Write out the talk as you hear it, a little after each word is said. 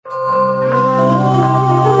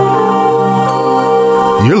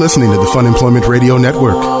You're listening to the Fun Employment Radio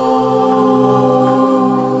Network. The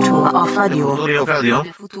future of radio.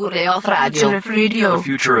 The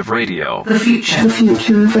future of radio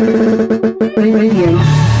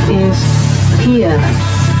is here.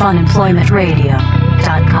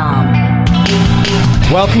 FunemploymentRadio.com.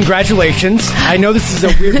 Well, congratulations. I know this is a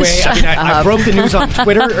weird way. I broke the news on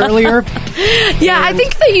Twitter earlier. Yeah, I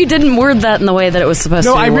think that you didn't word that in the way that it was supposed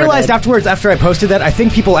to be. No, I realized afterwards, after I posted that, I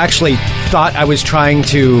think people actually thought I was trying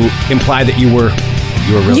to imply that you were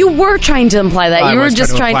really... You were trying to imply that. You were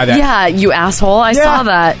just trying to... Yeah, you asshole. I saw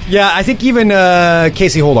that. Yeah, I think even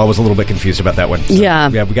Casey Holdall was a little bit confused about that one. So, yeah,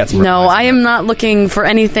 we got some... No, I am not looking for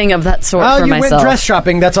anything of that sort for myself. You went dress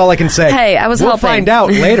shopping. That's all I can say. Hey, I was helping. We'll find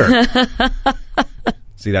out later.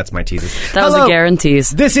 See, that's my teases. That was a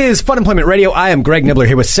guarantees. This is Fun Employment Radio. I am Greg Nibbler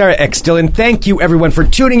here with Sarah X. Dillon. Thank you, everyone, for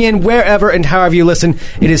tuning in wherever and however you listen.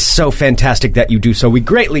 It is so fantastic that you do so. We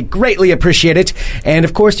greatly, greatly appreciate it. And,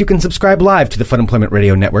 of course, you can subscribe live to the Fun Employment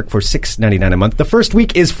Radio Network for $6.99 a month. The first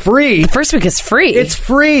week is free. The first week is free? It's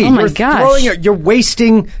free. Oh, my gosh. You're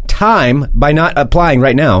wasting time by not applying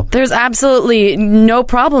right now. There's absolutely no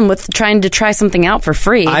problem with trying to try something out for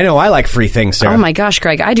free. I know. I like free things, Sarah. Oh, my gosh,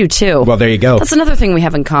 Greg. I do, too. Well, there you go. That's another thing we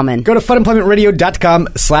have in common. Go to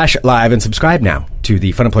funemploymentradio.com/live and subscribe now to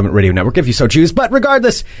the Fun Employment Radio Network if you so choose. But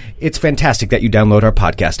regardless, it's fantastic that you download our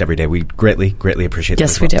podcast every day. We greatly, greatly appreciate that.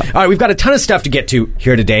 Yes, we do. All right, we've got a ton of stuff to get to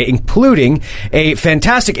here today, including a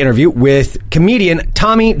fantastic interview with comedian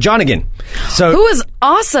Tommy Johnagin. Who is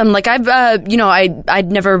awesome. Like,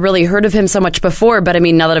 I'd never really heard of him so much before, but I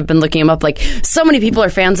mean, now that I've been looking him up, like, so many people are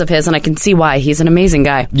fans of his, and I can see why. He's an amazing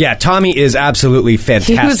guy. Yeah, Tommy is absolutely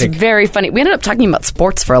fantastic. He was very funny. We ended up talking about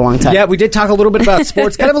sports for a long time. Yeah, we did talk a little bit about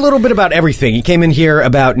sports, kind of a little bit about everything. He came in here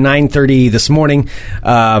about 9:30 this morning,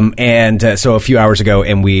 so a few hours ago,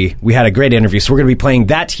 and we had a great interview. So we're going to be playing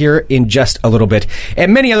that here in just a little bit,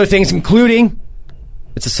 and many other things, including...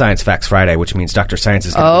 It's a Science Facts Friday, which means Dr. Science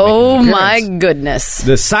is going to be making an appearance. My goodness.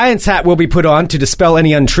 The science hat will be put on to dispel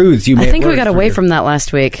any untruths you may have learned. I think we got away from that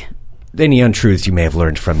last week. Any untruths you may have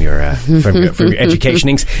learned from your from your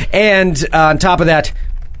educationings. And on top of that,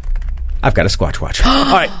 I've got a Squatch watch.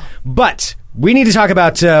 All right, but... we need to talk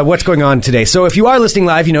about what's going on today. So if you are listening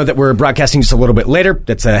live, you know that we're broadcasting just a little bit later.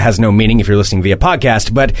 That has no meaning if you're listening via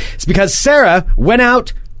podcast, but it's because Sarah went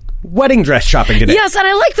out wedding dress shopping today. Yes, and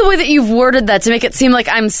I like the way that you've worded that to make it seem like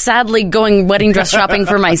I'm sadly going wedding dress shopping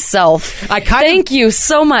for myself. Thank you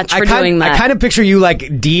so much for doing that. I kind of picture you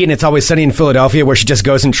like Dee in It's Always Sunny in Philadelphia, where she just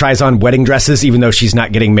goes and tries on wedding dresses even though she's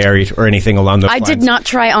not getting married or anything along those lines. I did not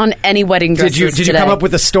try on any wedding dresses Did you come up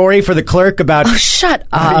with a story for the clerk about... Oh, shut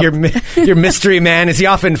up. Your mystery man? Is he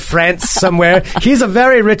off in France somewhere? He's a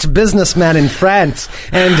very rich businessman in France,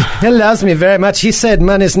 and he loves me very much. He said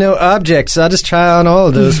money's no object, so I'll just try on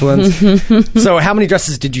all those ones. So how many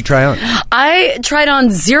dresses did you try on? I tried on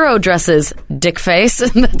 0 dresses, dick face.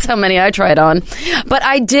 That's how many I tried on. But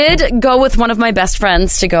I did go with one of my best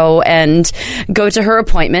friends to go to her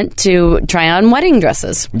appointment to try on wedding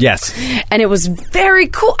dresses. Yes. And it was very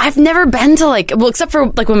cool. I've never been to except for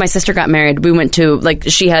like when my sister got married, we went to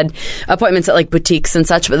she had appointments at like boutiques and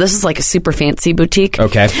such, but this is like a super fancy boutique.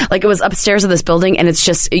 Okay. Like it was upstairs of this building, and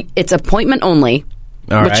it's appointment only.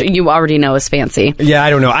 All which right. you already know is fancy. Yeah, I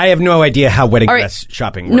don't know. I have no idea how wedding dress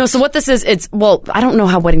shopping works. No, so what this is, I don't know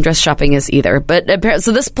how wedding dress shopping is either, but apparently,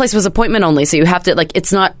 so this place was appointment only, so you have to,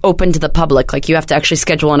 it's not open to the public, you have to actually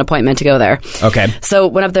schedule an appointment to go there. Okay. So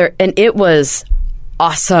went up there, and it was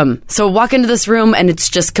awesome. So walk into this room, and it's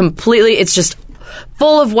just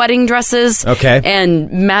full of wedding dresses. Okay.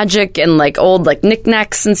 And magic and old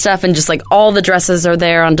knickknacks and stuff, and just all the dresses are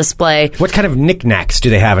there on display. What kind of knickknacks do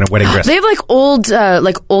they have in a wedding dress? They have old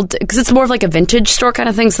because it's more of a vintage store kind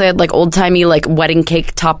of thing, so they had old timey wedding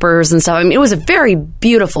cake toppers and stuff. I mean, it was a very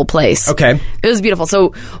beautiful place. Okay. It was beautiful.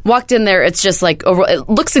 So walked in there, it's just it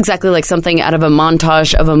looks exactly like something out of a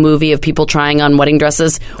montage of a movie of people trying on wedding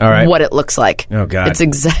dresses. All right. What it looks like. Oh God.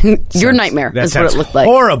 It's your nightmare is what it looked like.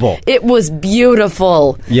 Horrible. It was beautiful.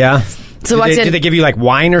 Yeah. So did they give you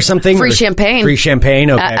wine or something? Free champagne. Free champagne,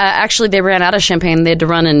 okay. Actually, they ran out of champagne. They had to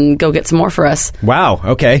run and go get some more for us. Wow,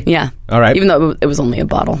 okay. Yeah. All right. Even though it was only a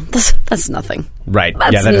bottle. That's nothing. Right.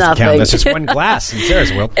 That's that doesn't nothing. count. That's just one glass in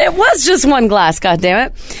Sarah's world. It was just one glass,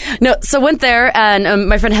 goddammit. No, so went there, and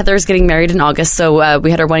my friend Heather is getting married in August, so we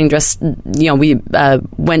had our wedding dress, we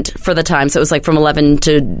went for the time, so it was from 11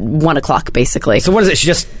 to 1 o'clock, basically. So what is it? She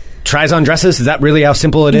just tries on dresses? Is that really how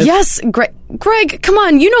simple it is? Yes. Greg, come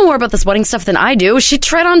on. You know more about this wedding stuff than I do. She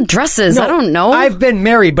tried on dresses. No, I don't know. I've been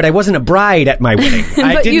married, but I wasn't a bride at my wedding.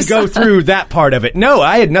 I didn't go through that part of it. No,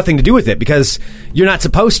 I had nothing to do with it because you're not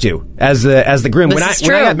supposed to as the groom. This is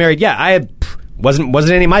true. When I got married, I had Wasn't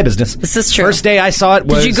any of my business. This is true. First day I saw it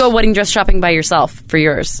was... Did you go wedding dress shopping by yourself for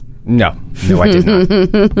yours? No, I did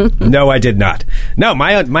not. No, I did not. No,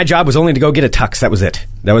 my job was only to go get a tux. That was it.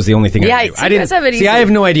 That was the only thing I did. I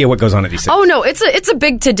have no idea what goes on at these things. Oh, no, it's a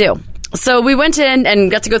big to-do. So we went in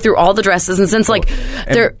and got to go through all the dresses, and since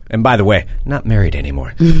they're... And by the way, not married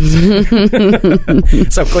anymore.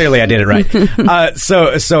 So clearly I did it right.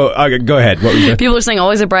 Go ahead. What were you doing? People are saying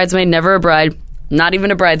always a bridesmaid, never a bride. Not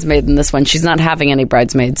even a bridesmaid in this one. She's not having any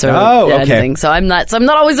bridesmaids. Okay. Anything. So I'm not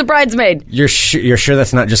always a bridesmaid. You're sure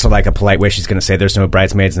that's not just like a polite way she's going to say there's no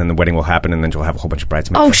bridesmaids, and then the wedding will happen, and then you'll have a whole bunch of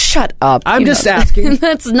bridesmaids? Oh, shut up. I'm just asking.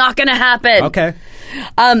 That's not going to happen. Okay.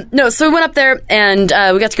 No, so we went up there, and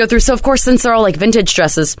we got to go through. So, of course, since they're all like vintage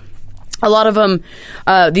dresses, a lot of them,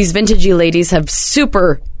 these vintagey ladies have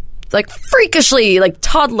super... like freakishly like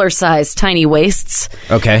toddler-sized tiny waists.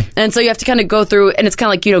 Okay. And so you have to kind of go through, and it's kind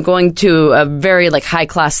of like, going to a very like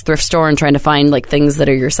high-class thrift store and trying to find like things that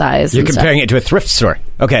are your size. You're comparing it to a thrift store.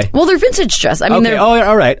 Okay. Well, they're vintage dress. I mean, okay. they're... Oh,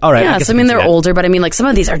 all right. Yeah, so I mean, they're older, but I mean, like some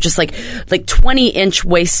of these are just like 20-inch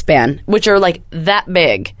waistband, which are like that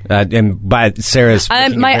big. And by Sarah's...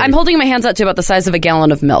 I'm holding my hands out to about the size of a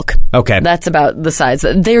gallon of milk. Okay. That's about the size.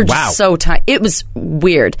 They're just so tiny. It was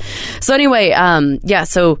weird. So anyway,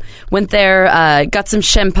 so... went there, got some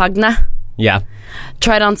champagne. Yeah.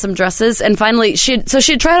 Tried on some dresses, and finally she had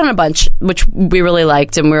tried on a bunch, which we really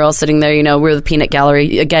liked, and we were all sitting there, we were the peanut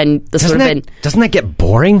gallery. Again, doesn't that get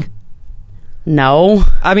boring? No.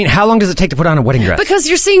 I mean, how long does it take to put on a wedding dress? Because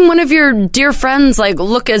you're seeing one of your dear friends like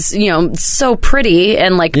look as, so pretty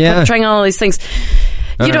and like trying on all these things.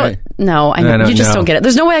 You don't... No, I know. You just don't get it.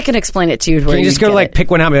 There's no way I can explain it to you. Can you just go to like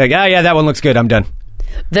pick one out and be like, yeah, that one looks good. I'm done.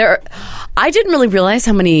 I didn't really realize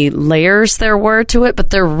how many layers there were to it, but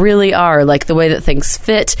there really are. Like the way that things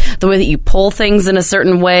fit, the way that you pull things in a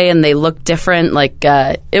certain way and they look different. Like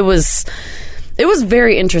it was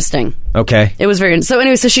very interesting. Okay. It was very... So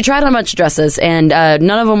anyway, so she tried on a bunch of dresses, and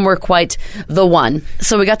none of them were quite the one.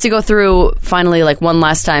 So we got to go through finally like one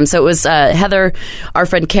last time. So it was Heather, our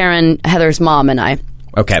friend Karen, Heather's mom, and I.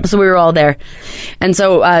 Okay. So we were all there. And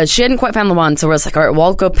so she hadn't quite found the one, so I was like, all right, well,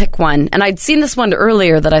 I'll go pick one. And I'd seen this one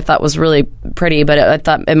earlier that I thought was really pretty, but I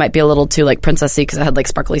thought it might be a little too like princessy because it had like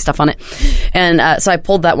sparkly stuff on it. And so I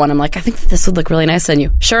pulled that one. I'm like, I think this would look really nice on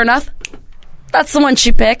you. Sure enough, that's the one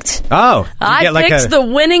she picked. Oh. I picked the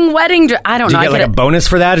winning wedding dress. I don't know. Did you get like a bonus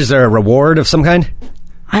for that? Is there a reward of some kind?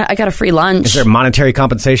 I got a free lunch. Is there monetary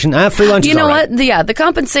compensation? Free lunch is all right. You know what? The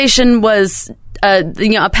compensation was... a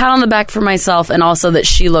pat on the back for myself, and also that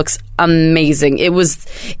she looks amazing.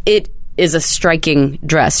 It is a striking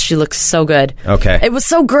dress. She looks so good. Okay. It was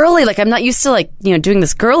so girly. Like, I'm not used to, like, doing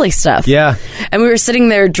this girly stuff. Yeah. And we were sitting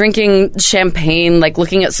there drinking champagne, like,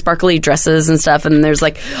 looking at sparkly dresses and stuff, and there's,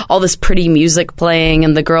 like, all this pretty music playing,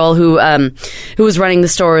 and the girl who was running the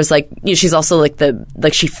store is, like, she's also,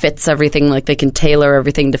 like, she fits everything. Like, they can tailor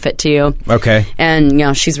everything to fit to you. Okay.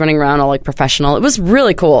 And, she's running around all, like, professional. It was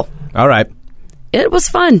really cool. All right. It was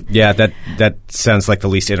fun. Yeah, that sounds like the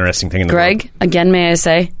least interesting thing in the world. Greg, again, may I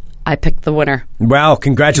say, I picked the winner. Wow,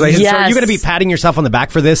 congratulations. Yes. So are you going to be patting yourself on the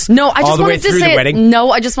back for this? No, I just all the way wanted to through say the wedding?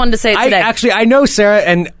 No, I just wanted to say it today. I know, Sarah,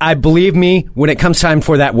 and I believe me, when it comes time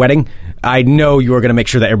for that wedding, I know you are going to make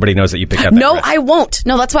sure that everybody knows that you picked up that No, dress. I won't.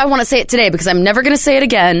 No, that's why I want to say it today, because I'm never going to say it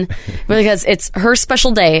again, because it's her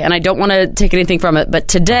special day, and I don't want to take anything from it, but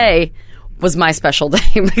today was my special day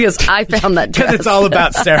because I found that dress. Because it's all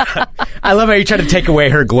about Sarah. I love how you try to take away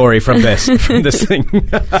her glory from this thing.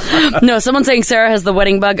 No, someone's saying Sarah has the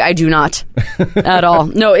wedding bug. I do not at all.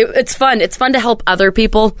 No, it's fun. It's fun to help other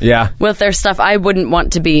people with their stuff. I wouldn't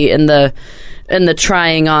want to be in the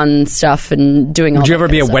trying on stuff and doing all that. Would you ever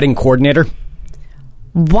be a wedding coordinator?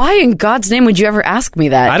 Why in God's name would you ever ask me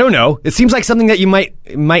that? I don't know. It seems like something that you might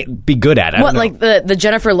be good at. What, like the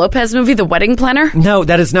Jennifer Lopez movie, The Wedding Planner? No,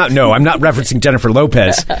 that is not. No, I'm not referencing Jennifer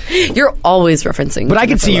Lopez. You're always referencing But Jennifer I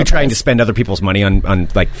could see Lopez. you trying to spend other people's money on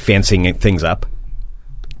like fancying things up.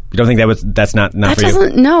 You don't think that's not that for you?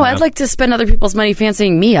 Doesn't, no, I'd like to spend other people's money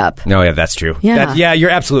fancying me up. No, yeah, that's true. Yeah. You're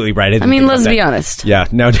absolutely right. I mean, let's be honest. Yeah,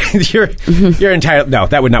 no, you're entirely... No,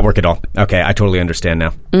 that would not work at all. Okay, I totally understand now.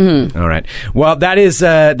 Mm-hmm. All right. Well, that is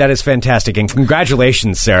fantastic, and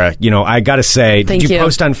congratulations, Sarah. I got to say, Thank did you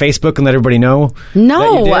post on Facebook and let everybody know?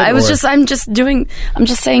 No, I'm just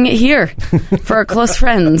saying it here for our close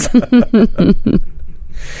friends.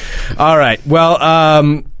 All right.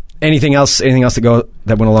 Well, anything else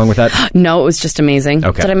that went along with that? No, it was just amazing.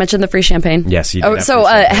 Okay. Did I mention the free champagne? Yes, you did. So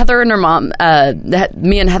Heather and her mom,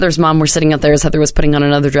 me and Heather's mom were sitting out there as Heather was putting on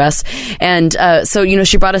another dress. And so,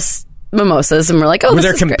 she brought us mimosas, and we're like, oh, Were this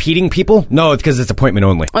there is great. competing people? No, it's because it's appointment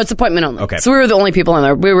only. Oh, it's appointment only. Okay. So we were the only people in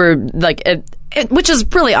there. We were like, which is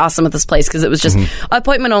really awesome at this place because it was just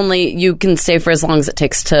appointment only. You can stay for as long as it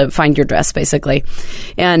takes to find your dress, basically.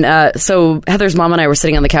 And so Heather's mom and I were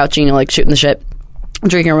sitting on the couch, like shooting the shit,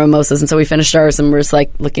 drinking our mimosas. And so we finished ours, and we're just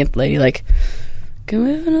like looking at the lady like, can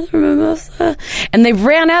we have another mimosa? And they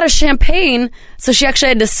ran out of champagne, so she actually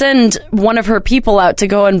had to send one of her people out to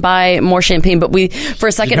go and buy more champagne. But we, for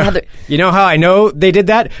a second, Heather... You know how I know they did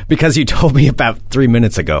that? Because you told me about 3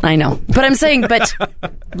 minutes ago. I know. But I'm saying,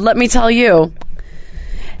 let me tell you,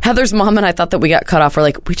 Heather's mom and I thought that we got cut off. We're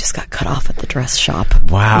like, we just got cut off at the dress shop.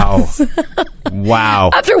 Wow.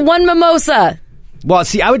 Wow. After one mimosa. Well,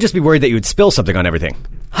 see, I would just be worried that you would spill something on everything.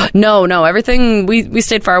 No, everything, we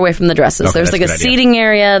stayed far away from the dresses. Okay, There's like a that's a good idea. seating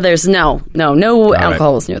area. There's no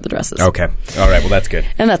alcohol was near the dresses. Okay. All right. Well, that's good.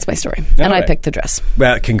 And that's my story. All and I right. picked the dress.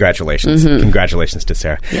 Well, congratulations. Congratulations to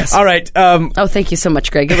Sarah. Yes. All right. Oh, thank you so much,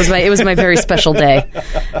 Greg. It was my very special day.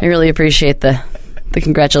 I really appreciate the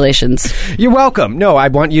congratulations. You're welcome. No, I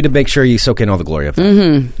want you to make sure you soak in all the glory of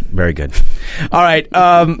that. Very good. All right.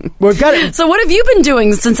 We've got it. So what have you been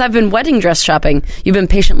doing since I've been wedding dress shopping? You've been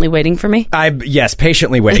patiently waiting for me? Yes,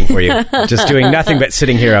 patiently waiting for you. Just doing nothing but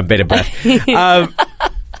sitting here a bit of breath.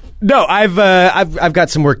 No, I've got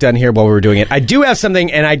some work done here while we were doing it. I do have something,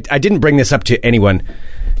 and I didn't bring this up to anyone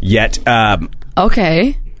yet.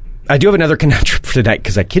 Okay. I do have another conundrum for tonight,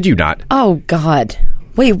 because I kid you not. Oh, God.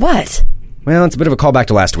 Wait, what? Well, it's a bit of a callback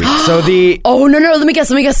to last week. So the Oh, no, let me guess.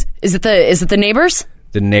 Is it the neighbors?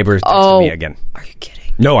 the neighbor texted me again. Are you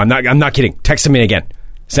kidding? No, I'm not kidding. Texted me again.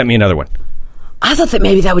 Sent me another one. I thought that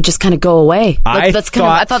maybe that would just kind of go away. I I thought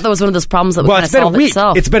that was one of those problems that would kind of solve week.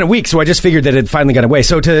 itself. It's been a week, so I just figured that it had finally gone away.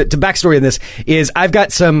 So to backstory on this is I've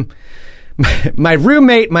got my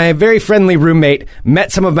roommate, my very friendly roommate,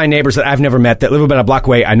 met some of my neighbors that I've never met that live about a block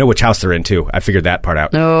away. I know which house they're in, too. I figured that part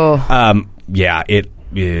out. Oh. Yeah,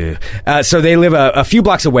 so they live a few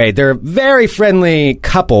blocks away. They're a very friendly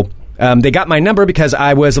couple. They got my number because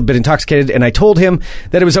I was a bit intoxicated, and I told him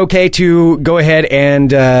that it was okay to go ahead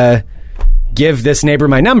and give this neighbor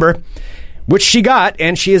my number, which she got,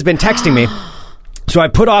 and she has been texting me. So I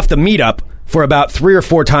put off the meetup for about 3 or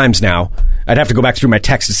 4 times now. I'd have to go back through my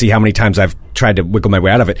text to see how many times I've tried to wiggle my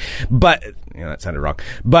way out of it. But that sounded wrong.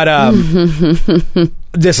 But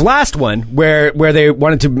this last one, where they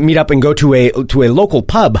wanted to meet up and go to a local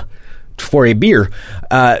pub for a beer,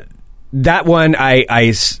 that one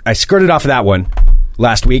I skirted off of that one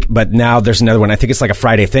last week. But now there's another one. I think it's like a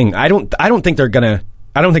Friday thing. I don't think they're gonna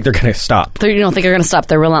stop. You don't think they're going to stop?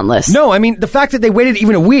 They're relentless. No, I mean the fact that they waited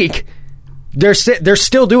even a week, they're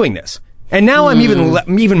still doing this. And now I'm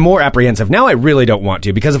even more apprehensive. Now I really don't want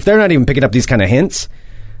to, because if they're not even picking up these kind of hints,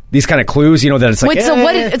 these kind of clues, that it's like...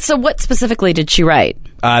 Wait, so what specifically did she write?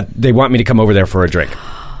 They want me to come over there for a drink.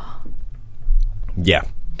 Yeah.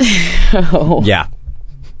 Oh. Yeah.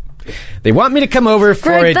 They want me to come over for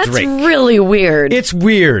Greg, a drink. That's really weird. It's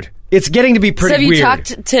weird. It's getting to be pretty weird. So have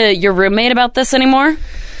you talked to your roommate about this anymore?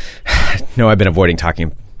 No, I've been avoiding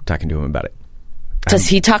talking to him about it. Does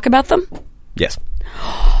he talk about them? Yes.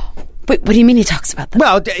 Wait, what do you mean he talks about them?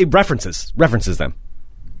 Well, references them.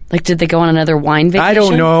 Like, did they go on another wine vacation? I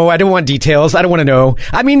don't know. I don't want details. I don't want to know.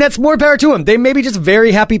 I mean, that's more power to them. They may be just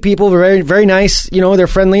very happy people, very, very nice. They're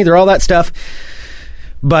friendly. They're all that stuff.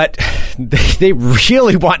 But they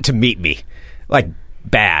really want to meet me. Like,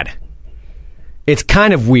 bad. It's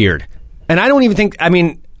kind of weird. And I don't even think,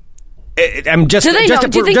 I'm just... Do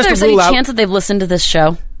you think there's any out, chance that they've listened to this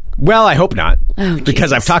show? Well, I hope not. Oh,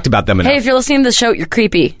 because I've talked about them enough. Hey, if you're listening to the show, you're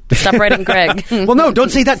creepy. Stop writing Greg. Well, no,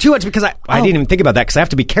 don't say that too much, because I didn't even think about that, because I have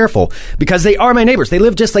to be careful, because they are my neighbors. They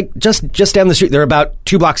live just down the street. They're about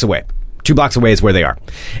 2 blocks away. 2 blocks away is where they are.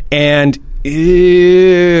 And,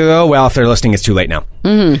 oh, well, if they're listening, it's too late now.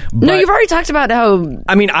 Mm-hmm. No, you've already talked about how...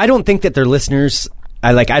 I don't think that they're listeners.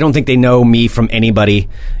 I don't think they know me from anybody.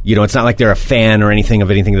 It's not like they're a fan or anything of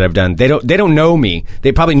anything that I've done. They don't know me.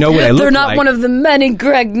 They probably know what I look like. They're not one of the many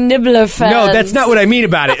Greg Nibbler fans. No, that's not what I mean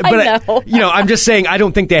about it. But I know. I'm just saying I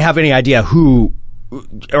don't think they have any idea who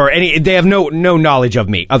or any. They have no knowledge of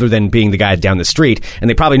me other than being the guy down the street, and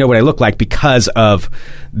they probably know what I look like because of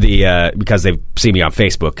because they've seen me on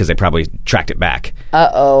Facebook, because they probably tracked it back.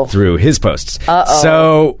 Through his posts.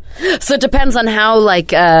 So it depends on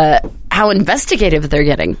how investigative they're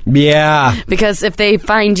getting. Yeah. Because if they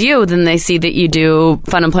find you, then they see that you do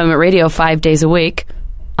Fun Employment Radio 5 days a week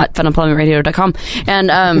at funemploymentradio.com,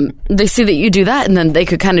 and they see that you do that, and then they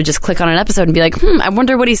could kind of just click on an episode and be like, I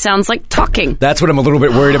wonder what he sounds like talking. That's what I'm a little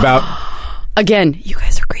bit worried about. Again, you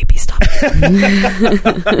guys are creepy. Stop it.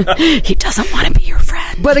 He doesn't want to be your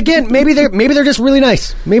friend. But again, maybe they're just really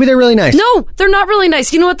nice. Maybe they're really nice. No, they're not really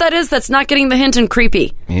nice. You know what that is? That's not getting the hint and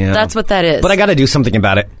creepy. Yeah. That's what that is. But I got to do something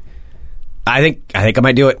about it. I think I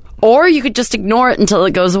might do it. Or you could just ignore it until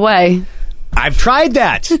it goes away. I've tried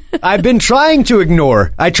that. I've been trying to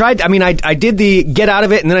ignore. I did the get out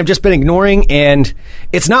of it, and then I've just been ignoring, and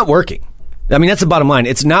it's not working. I mean, that's the bottom line.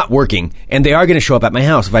 It's not working, and they are going to show up at my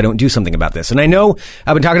house if I don't do something about this. And I know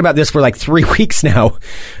I've been talking about this for like 3 weeks now,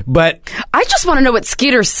 but I just want to know what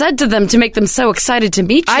Skeeter said to them to make them so excited to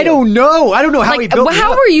meet you. I don't know. I don't know how he built it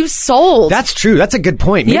How up. were you sold? That's true. That's a good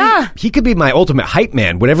point. Maybe he could be my ultimate hype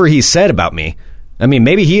man, whatever he said about me. I mean,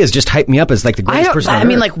 maybe he has just hyped me up as like the greatest person on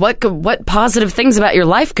earth. What positive things about your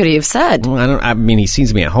life could he have said? Well, I mean, he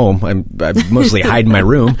sees me at home. I mostly hide in my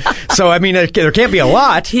room. So, I mean, there can't be a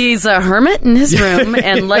lot. He's a hermit in his room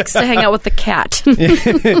and likes to hang out with the cat.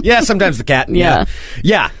 Yeah, sometimes the cat.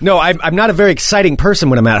 Yeah. No, I'm not a very exciting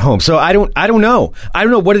person when I'm at home. So I don't know. I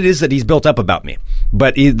don't know what it is that he's built up about me.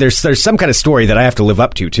 But there's some kind of story that I have to live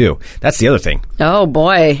up to, too. That's the other thing. Oh,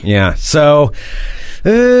 boy. Yeah. So...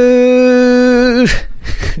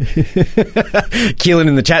 Keelan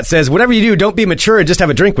in the chat says, whatever you do, don't be mature and just have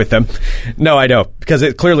a drink with them. No, I don't,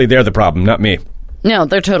 because clearly they're the problem, not me. No,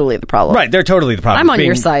 they're totally the problem. Right, they're totally the problem. I'm on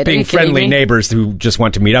your side. Being friendly neighbors who just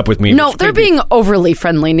want to meet up with me. No, they're being overly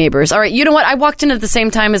friendly neighbors. All right, you know what? I walked in at the same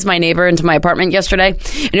time as my neighbor into my apartment yesterday.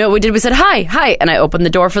 You know what we did? We said, hi, and I opened the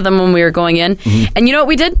door for them when we were going in. Mm-hmm. And you know what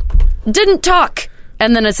we did? Didn't talk.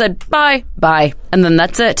 And then I said, bye, and then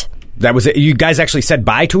that's it. That was it. You guys actually said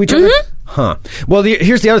bye to each other? Mm-hmm. Huh. Well,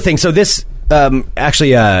 here's the other thing. So this,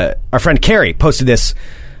 our friend Carrie posted this,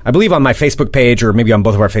 I believe, on my Facebook page, or maybe on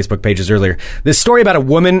both of our Facebook pages earlier. This story about a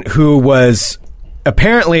woman who was,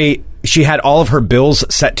 apparently, she had all of her bills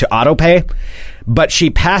set to auto pay, but she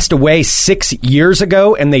passed away 6 years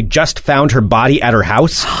ago, and they just found her body at her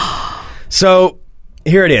house. So,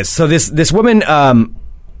 here it is. So this woman,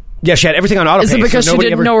 she had everything on auto pay. Is it because she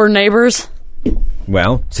didn't know her neighbors?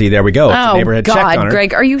 Well, see, there we go. Oh, the neighbor had checked on her.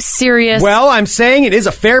 Greg, are you serious? Well, I'm saying it is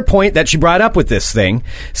a fair point that she brought up with this thing.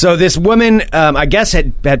 So this woman, I guess,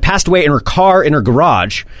 had passed away in her car in her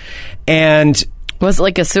garage, and was it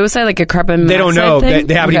like a suicide, like a carbon monoxide? They don't know. Thing?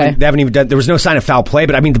 They haven't even done. There was no sign of foul play,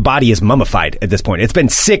 but I mean, the body is mummified at this point. It's been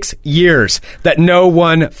 6 years that no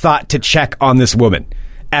one thought to check on this woman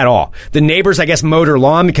at all. The neighbors, I guess, mowed her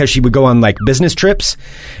lawn because she would go on like business trips,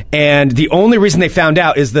 and the only reason they found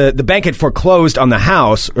out is the bank had foreclosed on the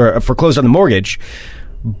house, or foreclosed on the mortgage.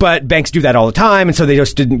 But banks do that all the time, and so they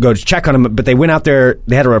just didn't go to check on them. But they went out there.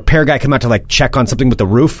 They had a repair guy come out to like check on something with the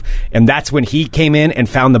roof, and that's when he came in and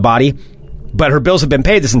found the body. But her bills have been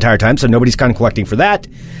paid this entire time, so nobody's kind of collecting for that.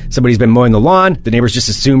 Somebody's been mowing the lawn. The neighbors just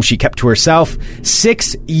assumed she kept to herself.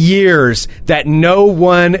 6 years that no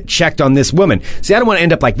one checked on this woman. See, I don't want to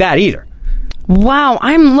end up like that either. Wow,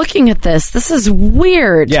 I'm looking at this. This is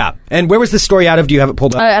weird. Yeah. And where was this story out of? Do you have it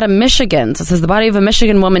pulled up? Out of Michigan. So it says the body of a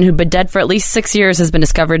Michigan woman who'd been dead for at least 6 years has been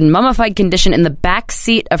discovered in mummified condition in the back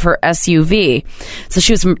seat of her SUV. So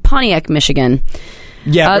she was from Pontiac, Michigan.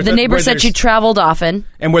 Yeah, the neighbor said she traveled often.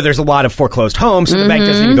 And where there's a lot of foreclosed homes, so the bank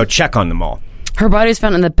doesn't even go check on them all. Her body was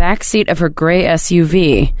found in the back seat of her gray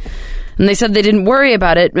SUV. And they said they didn't worry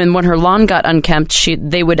about it, and when her lawn got unkempt,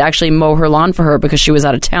 they would actually mow her lawn for her because she was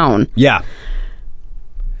out of town. Yeah.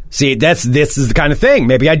 See, this is the kind of thing.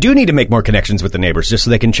 Maybe I do need to make more connections with the neighbors just so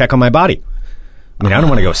they can check on my body. I mean, I don't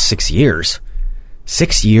want to go 6 years.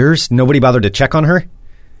 6 years? Nobody bothered to check on her?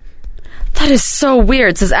 That is so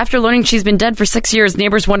weird. It says, after learning she's been dead for 6 years,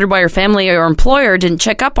 neighbors wondered why her family or employer didn't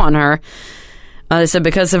check up on her. They said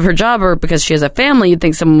because of her job or because she has a family, you'd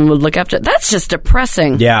think someone would look after it. That's just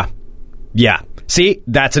depressing. Yeah. See,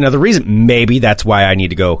 that's another reason. Maybe that's why I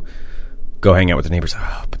need to go hang out with the neighbors.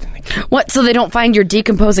 Oh, but then what? So they don't find your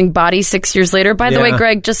decomposing body 6 years later? By the way,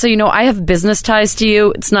 Greg, just so you know, I have business ties to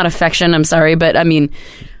you. It's not affection, I'm sorry, but I mean,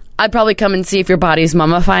 I'd probably come and see if your body's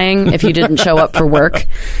mummifying if you didn't show up for work.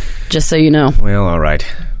 Just so you know. Well, all right.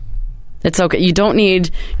 It's okay. You don't need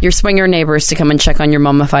your swinger neighbors to come and check on your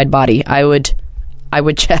mummified body. I would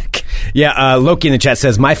check. Yeah, Loki in the chat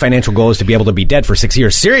says, my financial goal is to be able to be dead for 6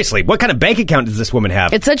 years. Seriously, what kind of bank account does this woman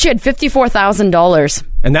have? It said she had $54,000.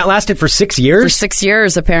 And that lasted for 6 years? For 6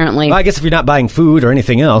 years, apparently. Well, I guess if you're not buying food or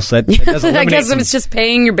anything else, that does eliminate I guess if it's just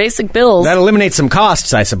paying your basic bills. That eliminates some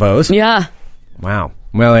costs, I suppose. Yeah. Wow.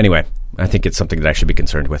 Well, anyway, I think it's something that I should be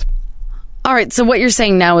concerned with. All right, so what you're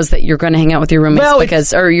saying now is that you're going to hang out with your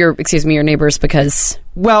roommates your neighbors because...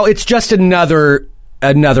 Well, it's just another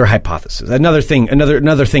hypothesis, another thing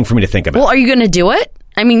for me to think about. Well, are you going to do it?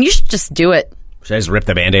 I mean, you should just do it. Should I just rip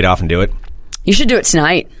the Band-Aid off and do it? You should do it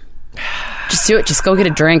tonight. Just do it. Just go get a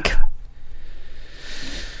drink.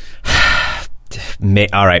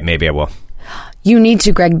 All right, maybe I will. You need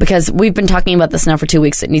to, Greg, because we've been talking about this now for 2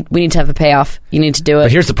 weeks. We need to have a payoff. You need to do it.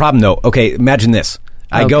 But here's the problem, though. Okay, imagine this.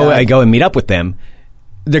 I go and meet up with them.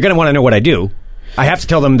 They're going to want to know what I do. I have to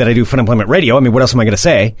tell them that I do Fun Employment Radio. I mean, what else am I going to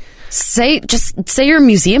say? Just say your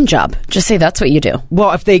museum job. Just say that's what you do.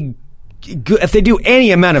 Well, if they do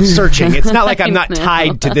any amount of searching, it's not like I'm not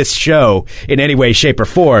tied to this show in any way, shape, or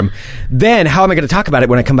form. Then how am I going to talk about it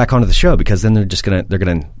when I come back onto the show? Because then they're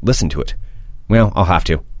going to listen to it. Well, I'll have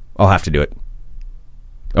to do it.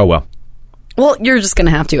 Oh, well. Well, you're just going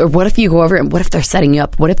to have to. Or what if you go over and what if they're setting you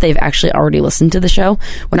up? What if they've actually already listened to the show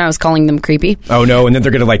when I was calling them creepy? Oh, no. And then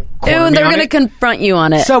they're going to and they're going to confront you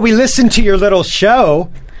on it. So we listened to your little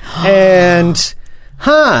show and,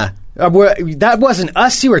 that wasn't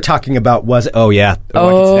us you were talking about, was it? Oh, yeah.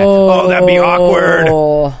 Oh, that'd be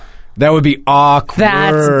awkward. That would be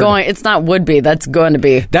awkward. It's not would be. That's going to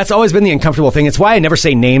be. That's always been the uncomfortable thing. It's why I never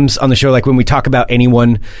say names on the show. Like when we talk about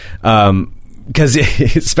anyone, because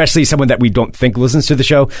especially someone that we don't think listens to the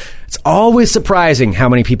show, it's always surprising how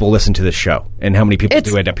many people listen to this show and how many people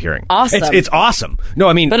do end up hearing. Awesome. It's awesome. No,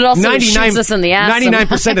 I mean, but it also shoots us in the ass.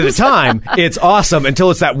 99% of the time, it's awesome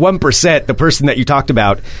until it's that 1%, the person that you talked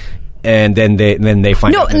about, and then they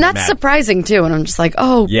find out. No, and that's surprising too. And I'm just like,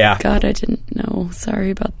 oh, yeah. God, I didn't know.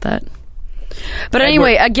 Sorry about that. But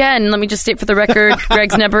anyway, again, let me just state for the record,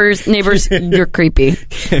 Greg's neighbors, you're creepy.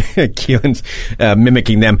 Keelan's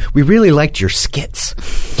mimicking them. We really liked your skits.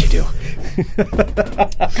 You do.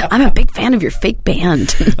 I'm a big fan of your fake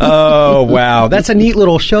band. Oh, wow. That's a neat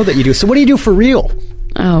little show that you do. So what do you do for real?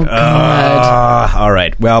 Oh, God. All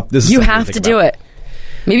right. Well, this is you have to do it.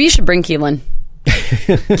 Maybe you should bring Keelan.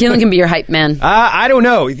 Keelan can be your hype man. I don't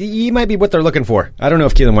know. He might be what they're looking for. I don't know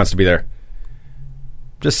if Keelan wants to be there.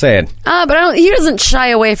 Just saying. But he doesn't shy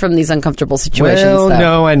away from these uncomfortable situations. Well,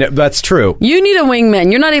 no, I know. That's true. You need a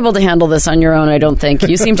wingman. You're not able to handle this on your own, I don't think.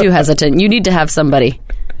 You seem too hesitant. You need to have somebody.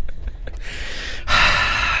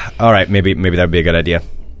 All right, maybe that would be a good idea.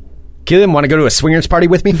 Keelan, want to go to a swingers party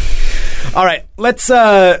with me? All right, let's.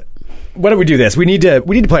 Why don't we do this? We need to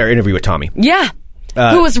play our interview with Tommy. Yeah.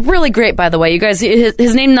 Who was really great, by the way. You guys,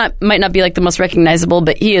 his name might not be like the most recognizable,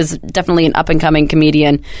 but he is definitely an up-and-coming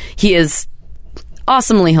comedian. He is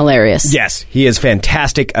awesomely hilarious. Yes, he is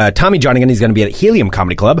fantastic. Tommy Johnagin, he's going to be at Helium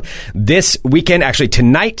Comedy Club this weekend, actually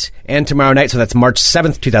tonight and tomorrow night. So that's March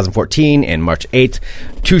 7th, 2014 and March 8th.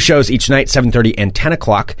 2 shows each night, 7:30 and 10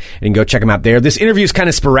 o'clock. And you can go check him out there. This interview is kind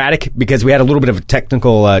of sporadic because we had a little bit of a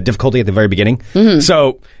technical difficulty at the very beginning. Mm-hmm.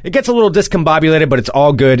 So it gets a little discombobulated, but it's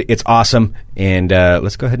all good. It's awesome. And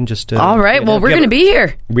let's go ahead and just... all right. Well, we're going to be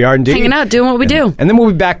here. We are indeed. Hanging out, doing what we do. And then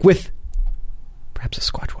we'll be back with perhaps a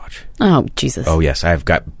Squatch Watch. Oh, Jesus. Oh, yes. I've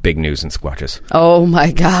got big news in Squatches. Oh,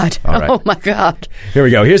 my God. All right. Oh, my God. Here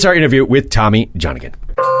we go. Here's our interview with Tommy Johnagin.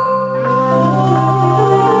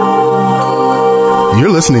 You're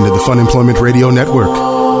listening to the Fun Employment Radio Network.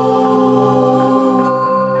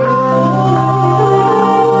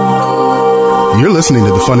 You're listening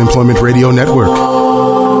to the Fun Employment Radio Network.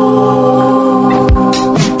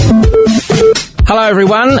 Hello,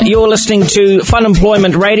 everyone. You're listening to Fun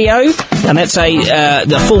Employment Radio, and that's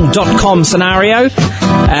the full .com scenario.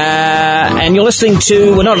 And you're listening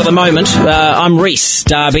to, well, not at the moment, I'm Reese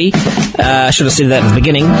Darby. Should have said that at the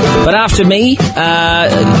beginning. But after me,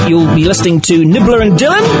 you'll be listening to Nibbler and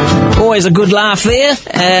Dylan. Always a good laugh there.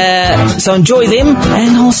 So enjoy them,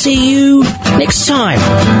 and I'll see you next time.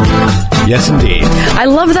 Yes, indeed. I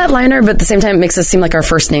love that liner, but at the same time, it makes us seem like our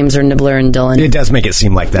first names are Nibbler and Dylan. It does make it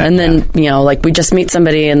seem like that. And then, like we just meet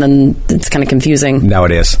somebody, and then it's kind of confusing. Now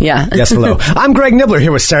it is. Yeah. Yes, hello. I'm Greg Nibbler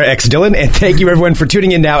here with Sarah X. Dillon, and thank you, everyone, for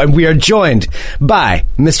tuning in now. And we are joined by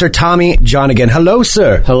Mr. Tommy Johnagin. Hello,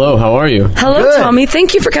 sir. Hello, how are you? Hello, Good. Tommy.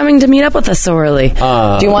 Thank you for coming to meet up with us so early.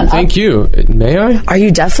 Do you want? Thank you. May I? Are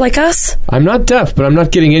you deaf like us? I'm not deaf, but I'm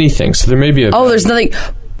not getting anything, so there may be a... Oh, there's nothing...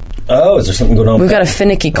 Oh, is there something going on? We've got a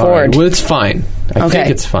finicky cord. Right. Well, it's fine. I think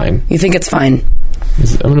it's fine. You think it's fine?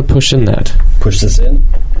 I'm going to push in that. Push this in?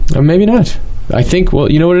 Maybe not. I think, well,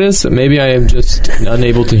 you know what it is? Maybe I am just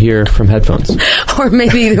unable to hear from headphones. Or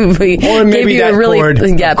maybe that really, cord,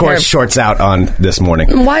 of course, shorts out on this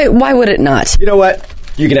morning. Why would it not? You know what?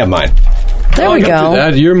 You can have mine. There we go.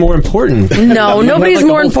 You're more important. No, nobody's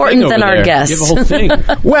more important than our guest. You have a whole thing.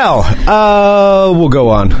 Well, we'll go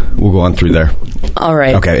on. We'll go on through there. All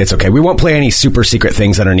right. Okay, it's okay. We won't play any super secret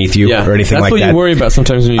things underneath you or anything like that. That's what you worry about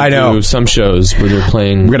sometimes when you do some shows where they're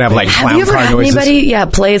playing. We're going to have clown car noises. Have you ever had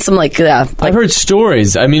anybody, play some I've heard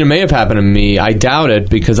stories. I mean, it may have happened to me. I doubt it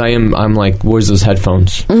because I'm like, where's those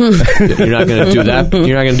headphones? You're not going to do that.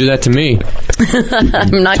 You're not going to do that to me.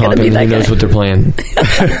 I'm not going to be that Who knows guy. what they're playing?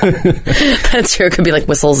 That's true. It could be like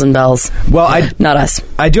whistles and bells. Well, Not us.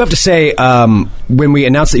 I do have to say, when we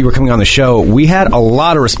announced that you were coming on the show, we had a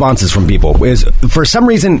lot of responses from people. For some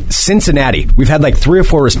reason, Cincinnati. We've had like 3 or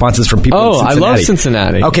 4 responses from people in Cincinnati. I love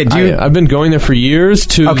Cincinnati. Okay, I've been going there for years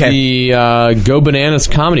to the Go Bananas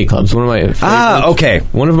Comedy Clubs. One of my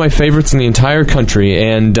favorites. One of my favorites in the entire country.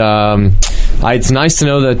 And it's nice to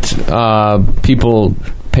know that people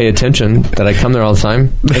pay attention, that I come there all the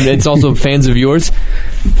time. And it's also fans of yours,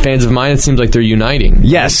 fans of mine. It seems like they're uniting.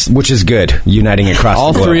 Yes, which is good. Uniting across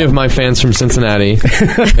all the globe. 3 of my fans from Cincinnati. Make sure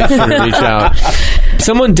to reach out.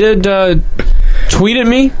 Someone did tweet at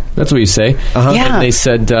me. That's what you say. Yeah. And they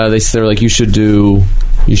said they're like, you should do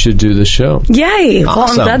the show. Yay! Awesome. Well,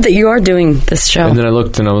 I'm glad that you are doing this show. And then I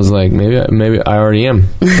looked and I was like, maybe I already am.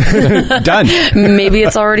 Done. Maybe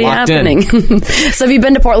it's already Locked happening. So have you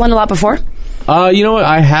been to Portland a lot before? You know what?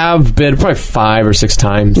 I have been probably 5 or 6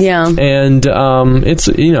 times. Yeah. And it's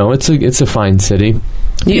a fine city.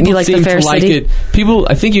 You like the seem fair to like city? it. People,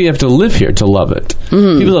 I think you have to live here to love it.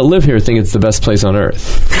 Mm-hmm. People that live here think it's the best place on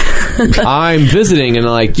earth. I'm visiting and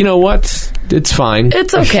like, you know what? It's fine.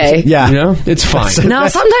 It's okay. Yeah. You know, it's fine. No,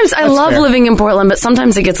 sometimes I love living in Portland, but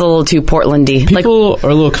sometimes it gets a little too Portlandy. People are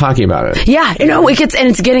a little cocky about it. Yeah,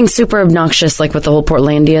 it's getting super obnoxious, like with the whole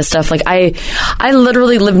Portlandia stuff. Like I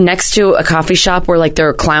literally live next to a coffee shop where like there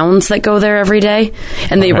are clowns that go there every day,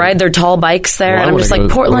 and they ride their tall bikes there, and I'm just like,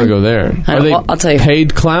 Portland. I want to go there. Are they I'll tell you,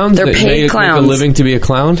 paid clowns? They're paid clowns. Make a living to be a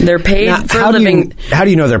clown. They're paid for a living. How do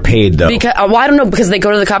you know they're paid though? Because I don't know, because they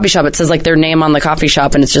go to the coffee shop. It says like their name on the coffee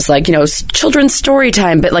shop, and it's just like children's story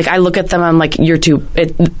time. But like I look at them, I'm like,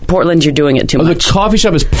 Portland, you're doing it too much. The coffee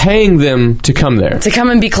shop is paying them to come there to come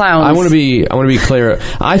and be clowns. I want to be clear.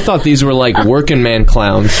 I thought these were like working man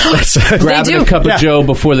clowns, grabbing a cup of Joe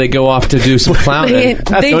before they go off to do some clowning.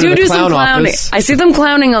 They do some clowning. Office. I see them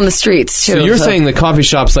clowning on the streets too. So you're saying the coffee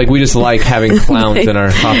shop's like we just like having clowns in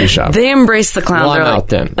our coffee shop? They embrace the clown. Well, I'm out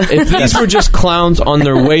then. If these were just clowns on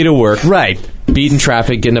their way to work, right? Beating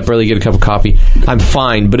traffic, getting up early, get a cup of coffee, I'm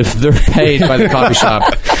fine. But if they're paid by the coffee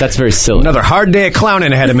shop, that's very silly. Another hard day of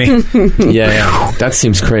clowning ahead of me. Yeah, that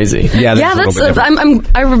seems crazy. Yeah,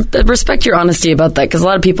 I respect your honesty about that, because a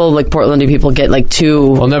lot of people, like Portlandy people, get like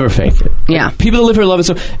too. I'll never fake it. Yeah, people that live here love it.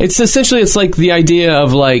 So it's like the idea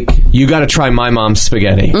of like you got to try my mom's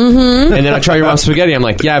spaghetti, and then I try your mom's spaghetti. I'm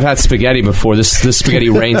like, yeah, I've had spaghetti before. This spaghetti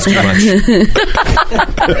rains too much.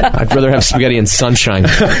 I'd rather have spaghetti in sunshine.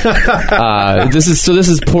 This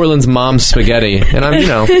is Portland's mom's spaghetti, and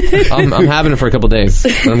I'm having it for a couple days.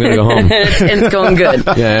 And I'm gonna go home. It's going good.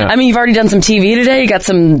 Yeah. I mean, you've already done some TV today. You got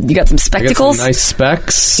some spectacles. Got some nice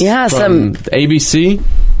specs. Yeah, from ABC.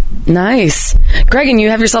 Nice. Greg, and you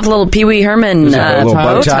have yourself a little Pee Wee Herman little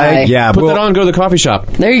bow tie. Yeah, put that on. Go to the coffee shop.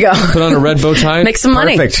 There you go. Put on a red bow tie. Make some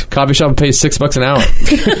money. Perfect. Coffee shop pays $6 an hour.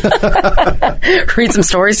 Read some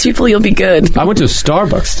stories, people. You'll be good. I went to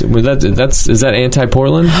Starbucks. Is that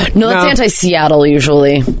anti-Portland? No, that's anti-Seattle.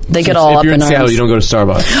 Usually, they get all up in arms. If you're in Seattle, you don't go to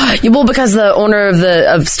Starbucks. Well, because the owner of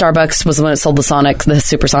Starbucks was the one that sold the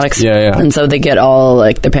Supersonics. Yeah. And so they get all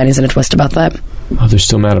like their panties in a twist about that. Oh, they're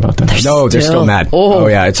still mad about that. They're still mad. Oh,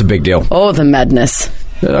 yeah, it's a big deal. Oh, the madness.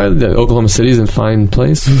 Oklahoma City's a fine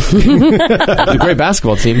place. It's a great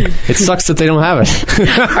basketball team. It sucks that they don't have it.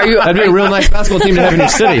 That'd be a real nice basketball team to have in your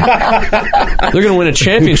city. They're going to win a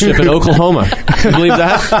championship in Oklahoma. You believe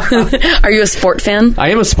that? Are you a sport fan? I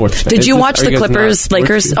am a sports fan. Did you watch the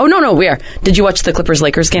Clippers-Lakers? Oh, no, we are. Did you watch the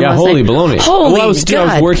Clippers-Lakers game last night? Holy baloney. Holy I was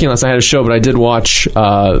working last night. I had a show, but I did watch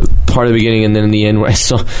part of the beginning and then in the end where I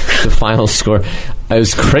saw the final score. It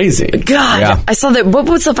was crazy. God, yeah. I saw that. What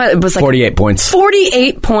was the final? It was like 48 points.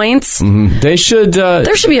 48 points. Mm-hmm. They should.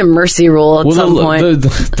 There should be a mercy rule at some point.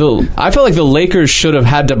 I felt like the Lakers should have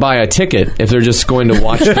had to buy a ticket if they're just going to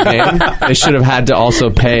watch the game. They should have had to also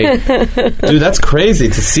pay. Dude, that's crazy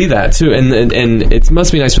to see that too. And it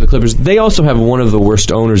must be nice for the Clippers. They also have one of the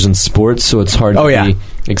worst owners in sports, so it's hard to be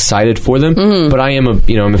excited for them. Mm-hmm. But I am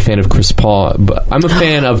I'm a fan of Chris Paul. But I'm a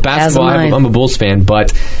fan of basketball. I'm a Bulls fan,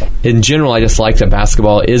 but in general, I just like that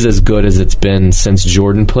basketball is as good as it's been since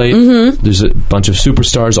Jordan played. Mm-hmm. There's a bunch of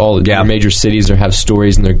superstars. All the major cities have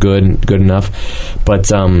stories, and they're good enough. But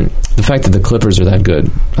the fact that the Clippers are that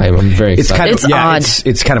good, I'm very excited. It's odd.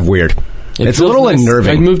 It's kind of weird. It's a little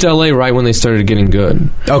unnerving. I moved to LA right when they started getting good.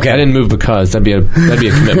 Okay, I didn't move because that'd be a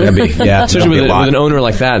commitment. Especially with an owner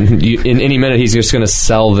like that. In any minute, he's just going to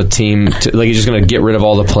sell the team. He's just going to get rid of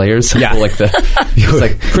all the players. Yeah, he's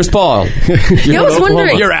like Chris Paul. I was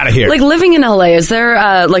wondering, you're out of here. Like living in LA, is there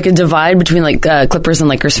a divide between Clippers and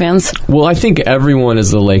Lakers fans? Well, I think everyone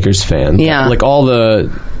is a Lakers fan. Yeah, like all the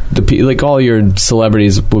like all your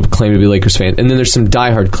celebrities would claim to be Lakers fans, and then there's some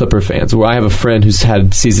diehard Clipper fans. Where I have a friend who's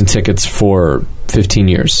had season tickets for 15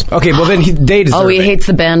 years. Okay, well then they deserve he it. hates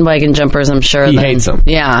the bandwagon jumpers, I'm sure. He hates them.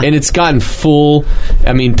 Yeah. And it's gotten full.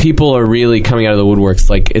 I mean, people are really coming out of the woodworks.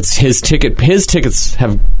 Like, it's his tickets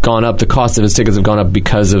have gone up. The cost of his tickets have gone up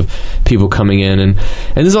because of people coming in. And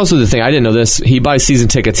this is also the thing. I didn't know this. He buys season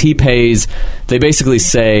tickets. He pays. They basically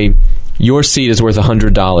say your seat is worth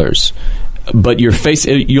 $100. But your face, so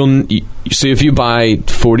if you buy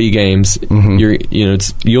 40 games, you're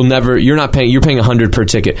paying 100 per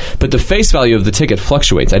ticket. But the face value of the ticket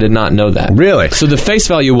fluctuates. I did not know that. Really? So the face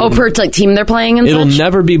value will per like team they're playing and it'll such?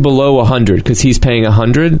 never be below 100 because he's paying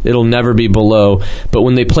 100. It'll never be below. But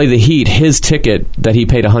when they play the Heat, his ticket that he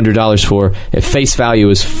paid $100 for, at face value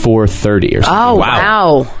is $430 or something. Oh,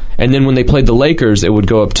 wow. And then when they played the Lakers, it would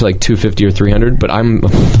go up to like $250 or $300. But I'm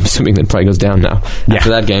assuming that probably goes down now after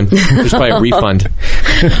that game. There's probably a refund,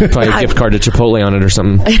 probably a gift card to Chipotle on it or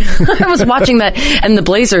something. I was watching that, and the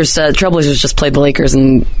Blazers, Trailblazers just played the Lakers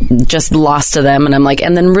and just lost to them. And I'm like,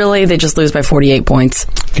 and then really they just lose by 48 points.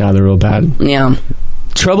 God, they're real bad. Yeah.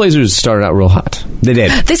 Trailblazers started out real hot. They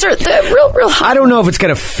did. They're real hot. I don't know if it's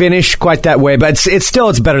going to finish quite that way, but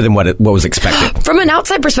it's better than what was expected. From an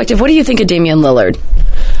outside perspective, what do you think of Damian Lillard?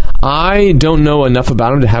 I don't know enough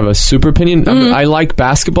about him to have a super opinion. I like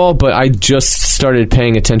basketball, but I just started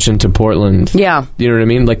paying attention to Portland. Yeah. You know what I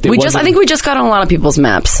mean? Like I think we just got on a lot of people's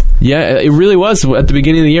maps. Yeah, it really was. At the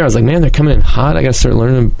beginning of the year, I was like, man, they're coming in hot. I got to start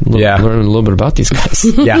learning a little bit about these guys.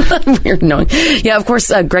 Yeah. Weird knowing. Yeah, of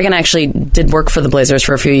course, Greg and I actually did work for the Blazers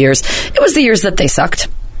for a few years. It was the years that they sucked.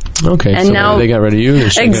 Okay, and so now they got rid of you.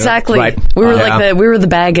 Exactly. Right. We were we were the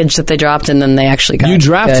baggage that they dropped, and then they actually got. You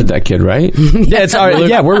drafted that kid, right? Yeah, it's our,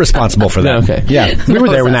 we're responsible for that. Yeah, okay. Yeah, we were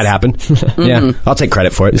there when that happened. Yeah, I'll take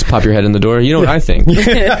credit for it. Just pop your head in the door. You know what I think?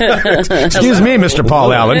 Excuse me, Mr.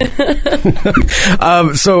 Paul Allen.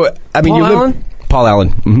 So, I mean, Paul Allen.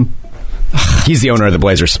 Mm-hmm. He's the owner of the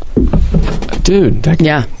Blazers. Dude, that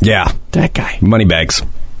guy. Yeah. That guy. Moneybags.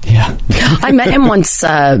 Yeah. I met him once,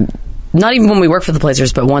 not even when we worked for the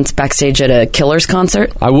Blazers, but once backstage at a Killers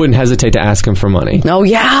concert. I wouldn't hesitate to ask him for money. Oh,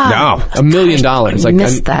 yeah. No. $1 million. I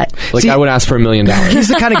missed that. Like, I would ask for $1 million. He's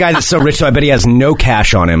the kind of guy that's so rich, so I bet he has no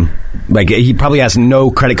cash on him. Like, he probably has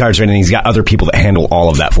no credit cards or anything. He's got other people that handle all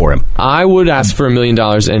of that for him. I would ask for $1 million,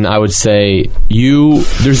 and I would say,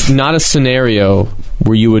 there's not a scenario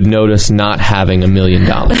where you would notice not having $1 million.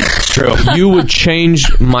 True. You would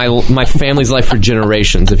change my family's life for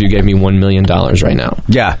generations if you gave me $1 million right now.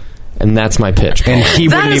 Yeah. And that's my pitch. And he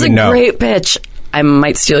wouldn't even know. That is a great pitch. I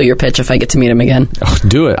might steal your pitch if I get to meet him again. Oh,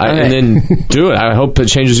 do it. And then do it. I hope it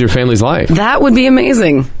changes your family's life. That would be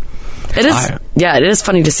amazing. It is. It is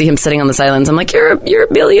funny to see him sitting on the sidelines. I'm like, you're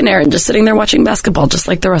a billionaire and just sitting there watching basketball, just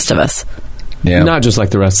like the rest of us. Yeah. Not just like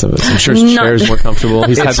the rest of us. I'm sure his chair is more comfortable.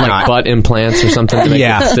 He's had like butt implants or something to make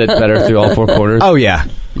it sit better through all four quarters. Oh, yeah.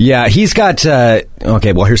 Yeah, he's got...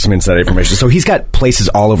 okay, well, here's some inside information. So he's got places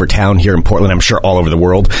all over town here in Portland, I'm sure all over the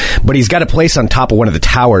world. But he's got a place on top of one of the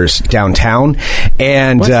towers downtown.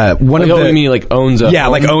 And one of the... You mean like owns a... Yeah,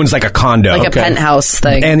 like owns like a condo. Like a penthouse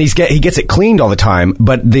thing. And he gets it cleaned all the time.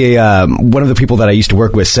 But the one of the people that I used to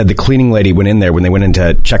work with said the cleaning lady went in there when they went in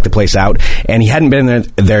to check the place out. And he hadn't been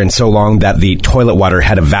there in so long that the toilet water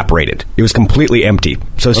had evaporated. It was completely empty.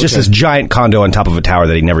 So it's just this giant condo on top of a tower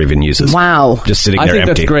that he never even uses. Wow. Just sitting there empty. I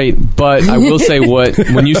think that's great, but I will say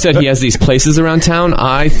when you said he has these places around town,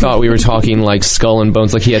 I thought we were talking like Skull and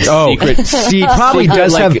Bones, like he had he probably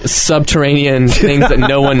does like have subterranean things that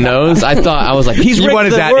no one knows. I was like, he's you ripped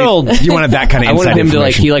wanted the that world. You wanted that kind of I inside wanted him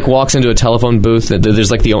information. to he walks into a telephone booth.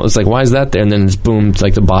 There's like it's like, why is that there? And then it's boom,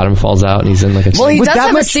 like the bottom falls out, and he's in like a. Well, he does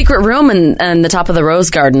have a secret room in the top of the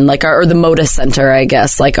Rose Garden, like or the Modus Center, I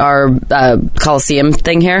guess, like our Coliseum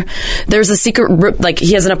thing here. There's a secret, like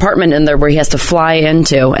he has an apartment in there where he has to fly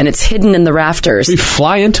into, and it's hidden in the rafters. You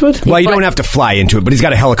fly into it? Well, you don't have to fly into it, but he's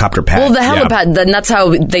got a helicopter pad. Well, the helipad, then that's how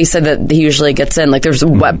they said that he usually gets in. Like there's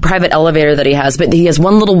a private elevator that he has, but he has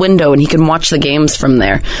one little window and he can watch the games from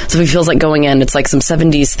there. So if he feels like going in, it's like some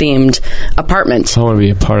 70s themed apartment. I want to be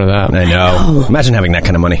a part of that. I know. Imagine having that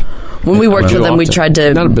kind of money. When we worked for them, we tried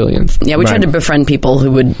to... Not a billion. Yeah, we tried to befriend people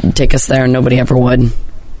who would take us there, and nobody ever would.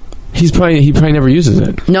 He probably never uses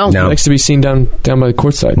it. No. He likes to be seen down by the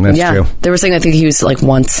courtside. That's true. They were saying I think he used it like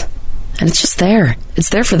once. And it's just there. It's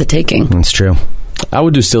there for the taking. That's true. I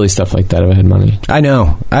would do silly stuff like that if I had money. I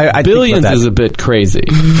know. I Billions is a bit crazy.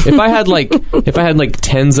 If I had like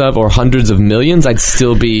tens of or hundreds of millions, I'd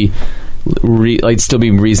still be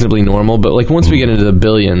reasonably normal. But like once we get into the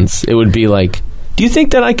billions, it would be like do you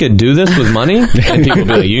think that I could do this with money? And people would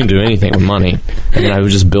be like, you can do anything with money. And then I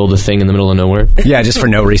would just build a thing in the middle of nowhere. Yeah, just for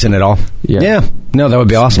no reason at all. Yeah. No, that would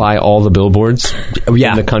be awesome. Buy all the billboards in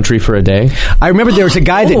the country for a day. I remember there was a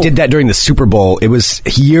guy that did that during the Super Bowl. It was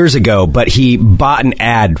years ago, but he bought an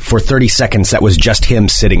ad for 30 seconds that was just him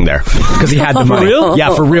sitting there because he had the money. For real?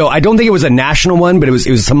 Yeah, for real. I don't think it was a national one, but it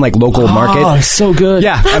was some like local market. Oh, so good.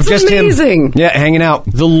 Yeah, That's just amazing. him. Yeah, hanging out.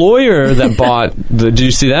 The lawyer that bought did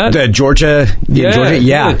you see that? The Georgia. Georgia.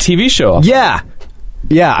 Yeah. A TV show. Yeah.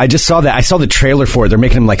 Yeah, I just saw that. I saw the trailer for it. They're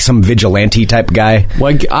making him like some vigilante type guy.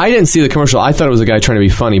 Well, I didn't see the commercial. I thought it was a guy trying to be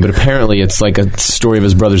funny, but apparently it's like a story of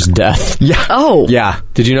his brother's death. Yeah. Oh. Yeah.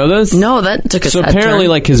 Did you know this? No, that took a So sad apparently, turn.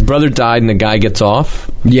 like, his brother died and the guy gets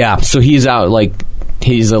off. Yeah. So he's out, like,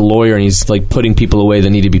 he's a lawyer and he's, like, putting people away that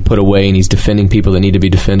need to be put away and he's defending people that need to be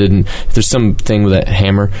defended. And there's some thing with a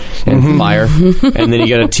hammer and fire. And then you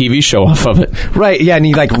get a TV show off of it. Right, yeah, and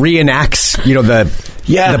he like reenacts,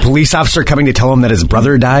 the police officer coming to tell him that his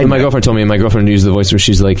brother died. And my girlfriend told me, and my girlfriend used the voice where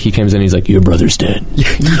she's like, he comes in and he's like, your brother's dead.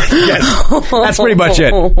 Yes, that's pretty much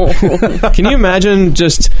it. Can you imagine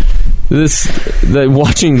just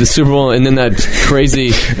watching the Super Bowl and then that crazy,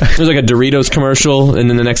 there's like a Doritos commercial and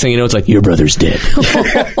then the next thing you know it's like, your brother's dead.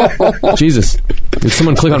 Jesus. Did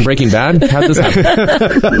someone click on Breaking Bad? How'd this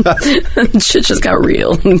happen? Shit just got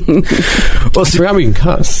real. Well, I forgot we can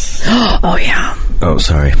cuss. Oh, yeah. Oh,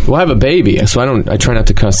 sorry. Well, I have a baby, so I try not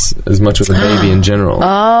to cuss as much with a baby in general.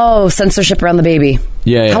 Oh, censorship around the baby.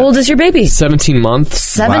 Yeah. How old is your baby? 17 months.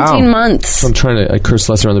 17 months. So I'm trying to curse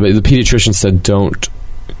less around the baby. The pediatrician said don't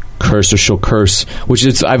curse or she'll curse, which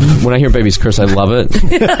is when I hear babies curse, I love it.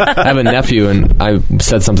 I have a nephew and I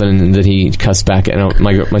said something that he cussed back and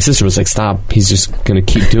my sister was like, stop, he's just gonna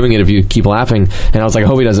keep doing it if you keep laughing. And I was like, I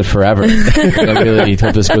hope he does it forever. I really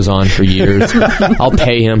hope this goes on for years. I'll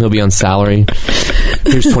pay him, he'll be on salary.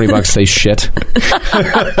 Here's $20, say shit.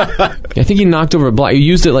 I think he knocked over a block. He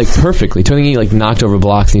used it like perfectly. I think he like knocked over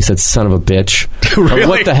blocks and he said son of a bitch. Really? Like,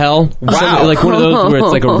 what the hell? Wow. Like one of those where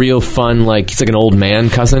it's like a real fun, like he's like an old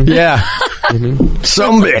man cussing. Yeah.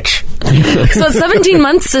 Some bitch. So at 17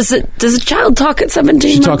 months, does a child talk at 17 months?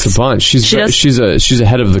 She talks a bunch. She's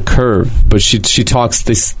ahead of the curve, but she talks.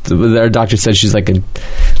 Their doctor said she's like a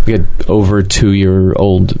over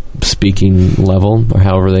 2-year-old speaking level, or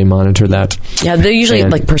however they monitor that. Yeah, they're usually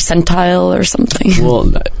like percentile or something. Well,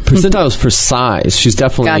 percentile is for size. She's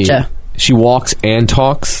definitely Gotcha. She walks and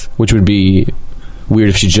talks, which would be weird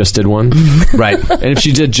if she just did one. Right. And if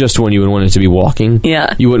she did just one, you would want it to be walking.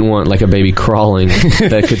 Yeah. You wouldn't want like a baby crawling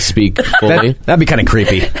that could speak fully. That'd be kind of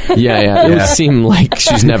creepy. Yeah. It would seem like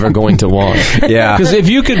she's never going to walk. Yeah. Because if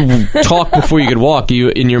you could talk before you could walk,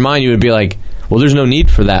 in your mind you would be like, well, there's no need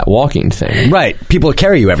for that walking thing. Right. People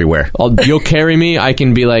carry you everywhere. You'll carry me. I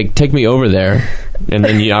can be like, take me over there. And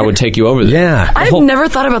then I would take you over there. Yeah. I've never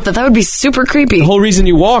thought about that. That would be super creepy. The whole reason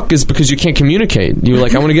you walk is because you can't communicate. You're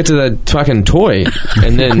like, I want to get to that fucking toy.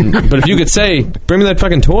 And then, but if you could say, bring me that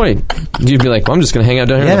fucking toy, you'd be like, well, I'm just going to hang out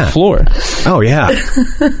down here on the floor. Oh, yeah.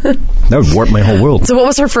 That would warp my whole world. So what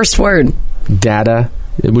was her first word? Data,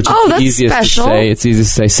 which is the that's easiest special. to say. It's easy to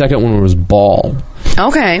say. Second one was ball.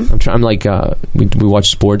 Okay. I'm like, we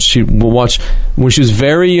watch sports. She will watch, when she was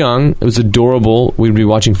very young, it was adorable. We'd be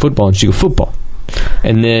watching football and she'd go, football.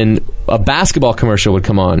 And then a basketball commercial would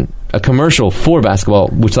come on, a commercial for basketball,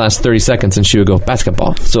 which lasts 30 seconds, and she would go,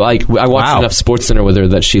 basketball. So I watched enough SportsCenter with her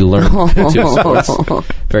that she learned to sports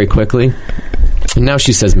very quickly. And now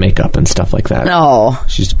she says makeup and stuff like that. Oh.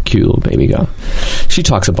 She's a cute little baby girl. She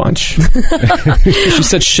talks a bunch. She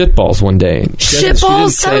said shitballs one day.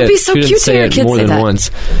 Shitballs? That would be so cute to hear kids more say than that.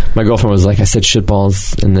 once. My girlfriend was like, I said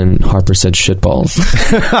shitballs, and then Harper said shitballs.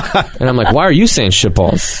 And I'm like, why are you saying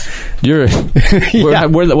shitballs?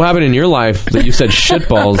 What happened in your life that you said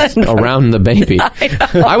shitballs around the baby?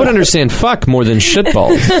 I would understand fuck more than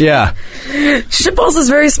shitballs. Yeah. Shitballs is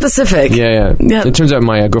very specific. Yeah. Yeah. It turns out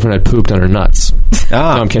my girlfriend had pooped on her nuts.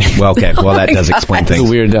 Ah, No, I'm kidding. Well, okay. Well, that does explain It's a things.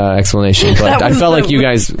 weird explanation, but I felt like you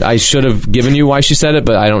guys, I should have given you why she said it,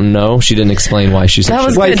 but I don't know. She didn't explain why she said That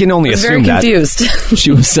was Well, you good. can only I was assume very that. confused.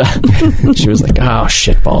 She was like, oh,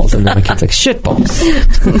 shitballs. And then my kid's like, shitballs.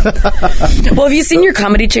 Well, have you seen your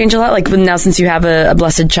comedy change a lot? Like now since you have a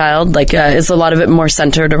blessed child, like is a lot of it more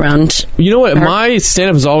centered around... You know what? My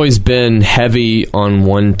stand-up has always been heavy on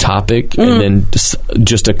one topic and then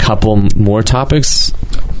just a couple more topics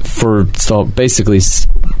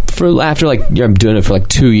after like I'm doing it for like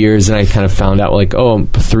 2 years, and I kind of found out like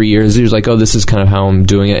 3 years. He was like, this is kind of how I'm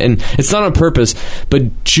doing it, and it's not on purpose,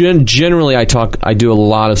 but generally I do a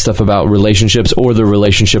lot of stuff about relationships or the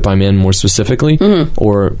relationship I'm in more specifically,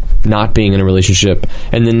 or not being in a relationship,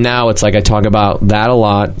 and then now it's like I talk about that a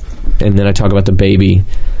lot. and then I talk about the baby.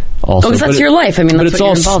 Also, because that's your life. I mean, that's but it's what all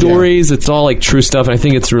you're involved stories. It's all like true stuff, and I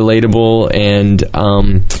think it's relatable. And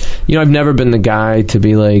I've never been the guy to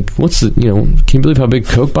be like, "What's the can you believe how big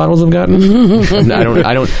Coke bottles have gotten?"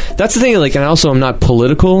 I don't. That's the thing. Like, and also I'm not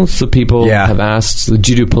political, so people have asked,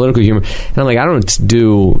 "Do you do political humor?" And I'm like, I don't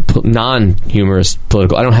do non-humorous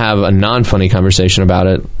political. I don't have a non-funny conversation about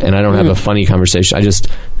it, and I don't have a funny conversation. I just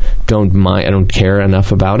don't mind. I don't care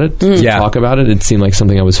enough about it to talk about it. It seemed like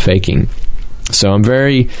something I was faking. So I'm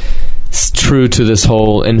very true to this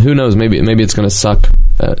whole, and who knows, maybe it's going to suck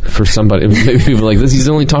for somebody. Maybe people are like, this, he's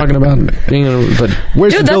only talking about being but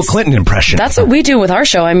where's the Bill Clinton impression? That's what we do with our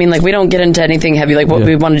show. I mean, like, we don't get into anything heavy. Like, what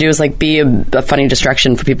we want to do is like be a funny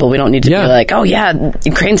distraction for people. We don't need to be like, oh yeah,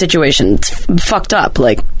 Ukraine situation, it's fucked up.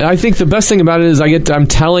 Like, I think the best thing about it is I'm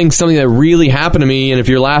telling something that really happened to me, and if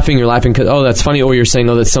you're laughing because, oh, that's funny, or you're saying,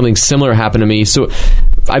 oh, that's something similar happened to me. So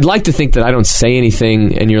I'd like to think that I don't say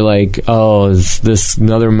anything and you're like, oh, is this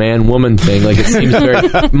another man-woman thing? Like, it seems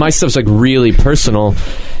very... my stuff's, like, really personal.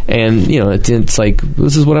 And, it's like,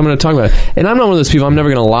 this is what I'm going to talk about. And I'm not one of those people, I'm never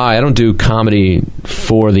going to lie. I don't do comedy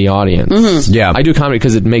for the audience. Mm-hmm. Yeah. I do comedy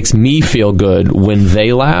because it makes me feel good when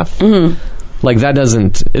they laugh. Mm-hmm. Like, it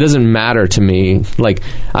doesn't matter to me. Like,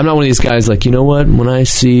 I'm not one of these guys like, you know what? When I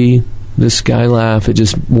see... this guy laugh, it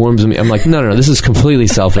just warms me. I'm like, no, this is completely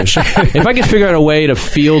selfish. If I could figure out a way to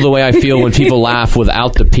feel the way I feel when people laugh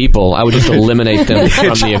without the people, I would just eliminate them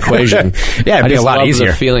from the equation. Yeah, it'd be a lot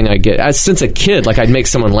easier. The feeling I get since a kid, like, I'd make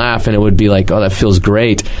someone laugh and it would be like, oh, that feels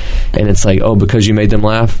great, and it's like, oh, because you made them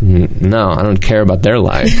laugh? No, I don't care about their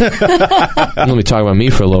life. Let me talk about me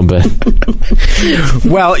for a little bit.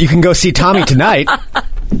 Well, you can go see Tommy tonight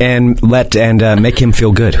and make him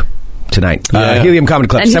feel good. Tonight. Helium Comedy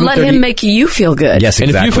Club. And let him make you feel good. Yes,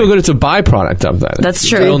 exactly. And if you feel good, it's a byproduct of that. That's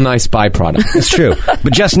true. It's a real nice byproduct. It's true.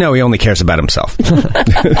 But just know he only cares about himself.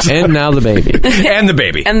 And now the baby. And the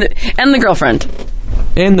baby. And the girlfriend.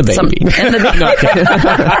 And the baby. And the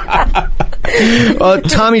baby.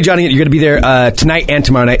 Tommy, Johnny, you're going to be there tonight and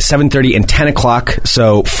tomorrow night, 7:30 and 10 o'clock.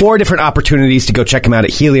 So 4 different opportunities to go check him out at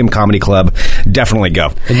Helium Comedy Club. Definitely go.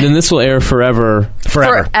 And then this will air forever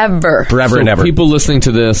and ever. People listening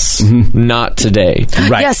to this, not today.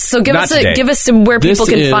 Right. Yes, so give us where people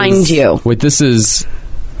can find you. Wait, this is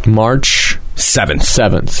March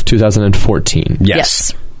 7th, 2014.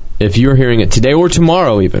 Yes. If you're hearing it today or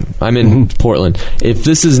tomorrow, even, I'm in Portland. If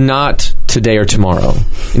this is not today or tomorrow,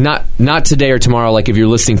 not today or tomorrow, like if you're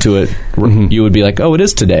listening to it, you would be like, oh, it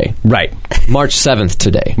is today. Right. March 7th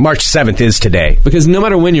today. March 7th is today. Because no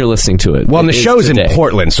matter when you're listening to it. Well, and the show's in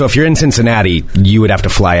Portland, so if you're in Cincinnati, you would have to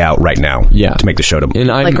fly out right now to make the show.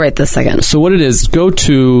 Like right this second. So what it is, go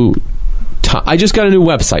to... I just got a new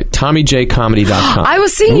website, TommyJComedy.com. I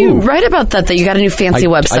was seeing you write about that you got a new fancy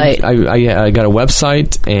website. I got a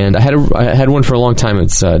website, and I had one for a long time.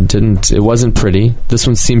 It wasn't pretty. This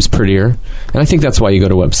one seems prettier, and I think that's why you go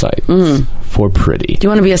to a website for pretty. You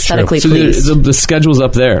want to be aesthetically pleased. So the schedule's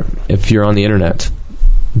up there if you're on the internet,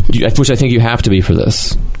 which I think you have to be for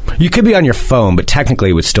this. You could be on your phone, but technically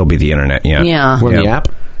it would still be the internet. Yeah. We're on the app.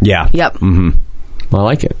 Yeah. Yep. Mm-hmm. I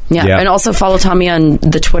like it. Yeah, and also follow Tommy on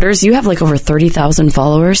the Twitters. You have like over 30,000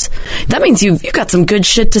 followers. That means you've got some good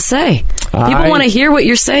shit to say. People want to hear what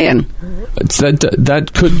you're saying.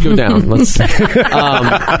 That could go down. Let's.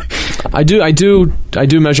 I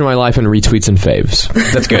do measure my life in retweets and faves.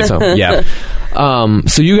 That's good. So, yeah.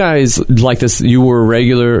 So you guys like this? You were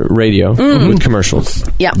regular radio with commercials.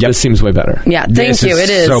 Yeah, this seems way better. Yeah, thank you. It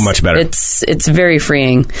is so much better. It's very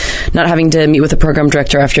freeing, not having to meet with a program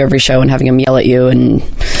director after every show and having him yell at you. And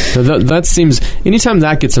so that seems. Anytime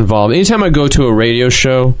that gets involved, anytime I go to a radio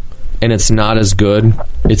show and it's not as good,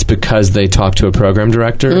 it's because they talked to a program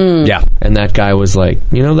director. Yeah. And that guy was like,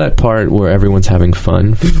 that part where everyone's having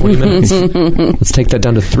fun for 20 minutes? Let's take that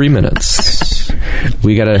down to 3 minutes.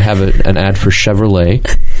 We got to have an ad for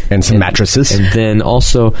Chevrolet. And some mattresses. And then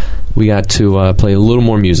also, we got to play a little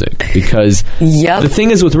more music. Because the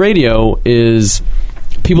thing is with radio is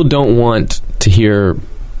people don't want to hear...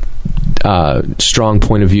 strong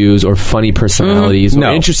point of views or funny personalities or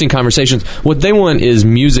interesting conversations. What they want is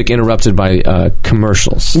music interrupted by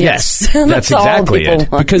commercials. Yes. That's exactly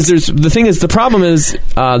it. Want. Because the problem is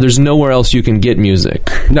there's nowhere else you can get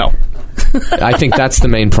music. No. I think that's the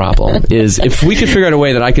main problem, is if we could figure out a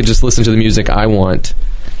way that I could just listen to the music I want.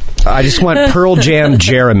 I just want Pearl Jam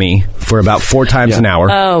Jeremy for about 4 times an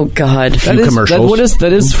hour. Oh, God. Commercials.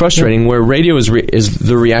 That is frustrating, where radio is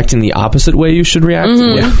they're reacting the opposite way you should react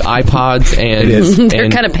with iPods and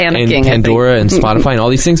they're kind of panicking, and Pandora and Spotify and all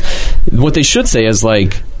these things. What they should say is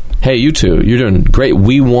like, hey, you two, you're doing great.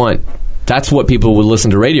 We want That's what people would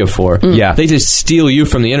listen to radio for. Yeah. They just steal you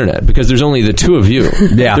from the internet because there's only the two of you.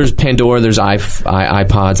 Yeah. There's Pandora, there's iPods,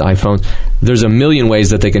 iPhones. There's a million ways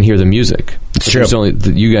that they can hear the music. It's true. There's only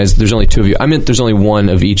there's only two of you. I meant there's only one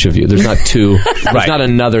of each of you. There's not two. There's not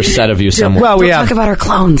another set of you somewhere. Well, Don't talk about our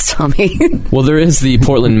clones, Tommy. Well, there is the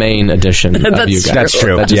Portland, Maine edition of you guys. That's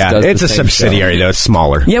true. That just does It's the a same subsidiary, show. though. It's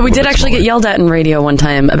smaller. Yeah, we did actually get yelled at in radio one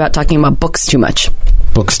time about talking about books too much.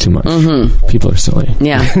 Books too much. People are silly.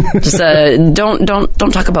 Yeah, just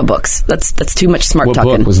don't talk about books. That's too much smart What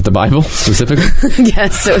talking. book? Was it the Bible specifically?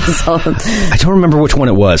 Yes, it was all. I don't remember which one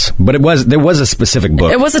it was, but there was a specific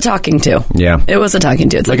book. It was a talking to. Yeah. It was a talking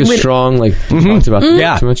to. It's Like a strong, talked about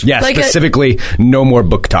Yeah, too much? yeah. Like Specifically, no more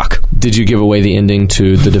book talk. Did you give away the ending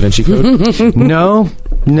to the Da Vinci Code? No.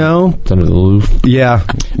 It's under the Louvre. Yeah.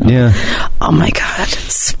 Oh my God!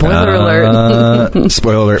 Spoiler alert!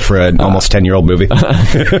 Spoiler alert for an almost 10-year-old movie. All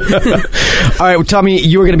right, well, Tommy,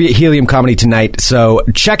 you were going to be at Helium Comedy tonight, so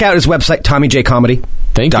check out his website,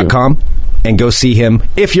 TommyJComedy.com, and go see him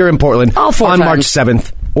if you're in Portland All four on times. March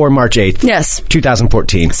 7th or March 8th. Yes.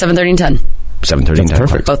 2014. 7:30 and 10. 7:30 and 10.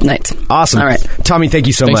 perfect. Both nights. Awesome. All right. Tommy, thank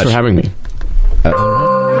you so Thanks much. for having me.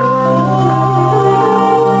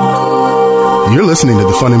 You're listening to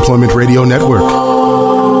the Fun Employment Radio Network.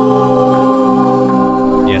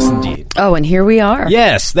 Yes, indeed. Oh, and here we are.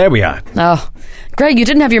 Yes, there we are. Oh, Greg, you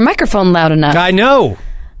didn't have your microphone loud enough. I know.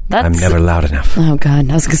 That's, I'm never loud enough. Oh God,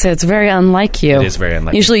 I was gonna say it's very unlike you. It is very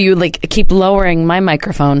unlike Usually, you keep lowering my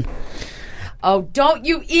microphone. Oh, don't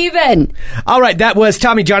you even! All right, that was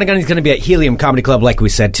Tommy Johnagin. He's going to be at Helium Comedy Club, like we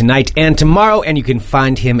said, tonight and tomorrow, and you can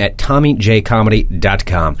find him at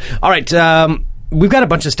TommyJComedy.com. All right, we've got a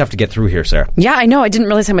bunch of stuff to get through here, Sarah. Yeah, I know. I didn't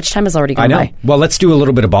realize how much time has already gone I know. by. Well, let's do a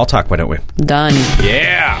little bit of ball talk, why don't we? Done.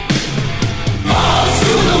 Yeah.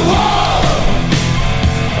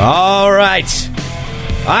 All right.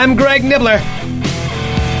 I'm Greg Nibbler.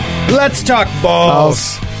 Let's talk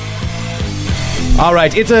balls. All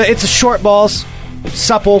right, it's a short balls,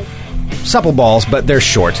 supple balls, but they're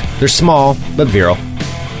short. They're small, but virile.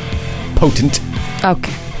 Potent.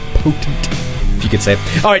 Okay. Potent, if you could say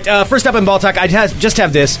it. All right, first up in ball talk, I just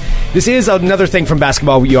have this. This is another thing from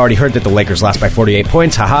basketball. You already heard that the Lakers lost by 48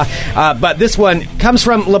 points, haha. But this one comes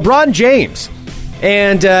from LeBron James.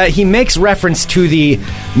 And he makes reference to the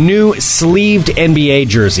new sleeved NBA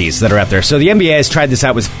jerseys that are out there. So the NBA has tried this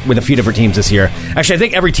out with a few different teams this year. Actually, I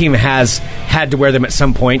think every team has had to wear them at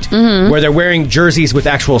some point, where they're wearing jerseys with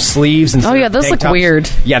actual sleeves. Oh yeah, those look weird.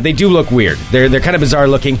 Yeah, they do look weird. They're kind of bizarre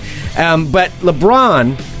looking. But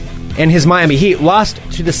LeBron and his Miami Heat lost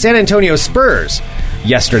to the San Antonio Spurs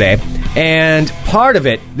yesterday. And part of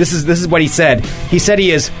it, this is what he said. He said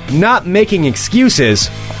he is not making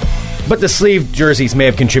excuses, but the sleeved jerseys may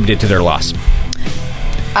have contributed to their loss.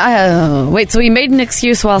 Wait, so he made an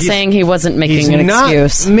excuse while saying he wasn't making an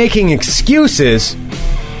excuse. He's not making excuses,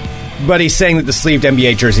 but he's saying that the sleeved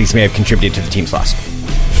NBA jerseys may have contributed to the team's loss.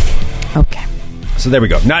 Okay. So there we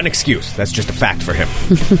go. Not an excuse. That's just a fact for him.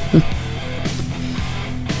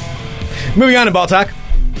 Moving on to ball talk.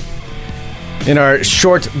 In our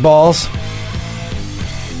short balls.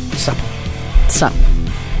 Supple. Stop.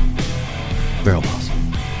 Barrel balls.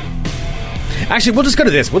 Actually, we'll just go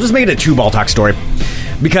to this. We'll just make it a two ball talk story,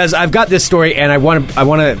 because I've got this story and I want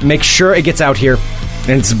to make sure it gets out here,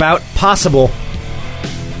 and it's about possible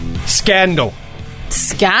scandal.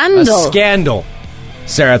 Scandal. A scandal,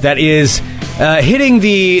 Sarah, that is hitting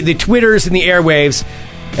the Twitters and the airwaves,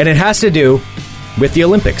 and it has to do with the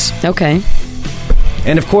Olympics. Okay.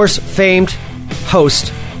 And of course, famed host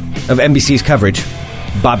of NBC's coverage,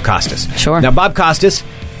 Bob Costas. Sure. Now, Bob Costas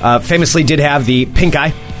famously did have the pink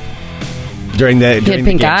eye. During the pink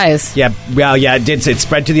games. eyes. Yeah, well, yeah, it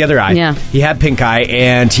spread to the other eye. Yeah. He had pink eye,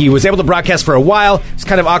 and he was able to broadcast for a while. It's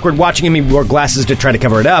kind of awkward watching him. He wore glasses to try to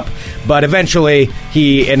cover it up, but eventually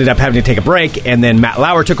he ended up having to take a break, and then Matt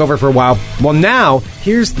Lauer took over for a while. Well, now,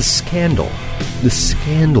 here's the scandal. The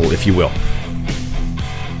scandal, if you will.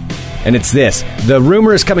 And it's this. The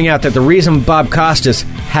rumor is coming out that the reason Bob Costas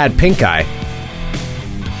had pink eye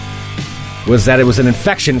was that it was an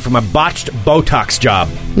infection from a botched Botox job.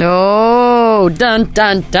 No, dun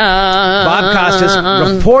dun dun. Bob Costas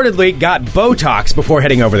reportedly got Botox before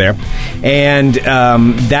heading over there, and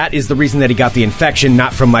that is the reason that he got the infection,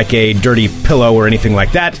 not from like a dirty pillow or anything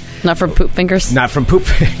like that. Not from poop fingers. Not from poop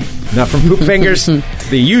fingers.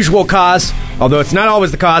 The usual cause, although it's not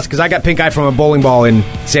always the cause, because I got pink eye from a bowling ball in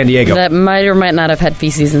San Diego. That might or might not have had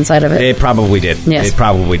feces inside of it. It probably did. Yes. It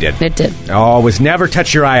probably did. It did. Always never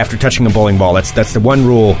touch your eye after touching a bowling ball. That's the one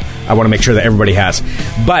rule I want to make sure that everybody has.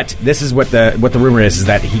 But this is what the rumor is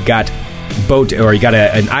that he got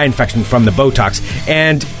an eye infection from the Botox.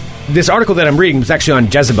 And this article that I'm reading was actually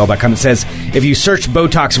on Jezebel.com. It says, if you search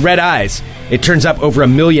Botox red eyes, it turns up over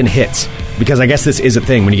 1 million hits. Because I guess this is a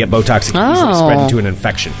thing. When you get Botox, it can easily spread into an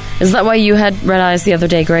infection. Is that why you had red eyes the other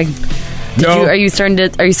day, Greg? No. Are you starting the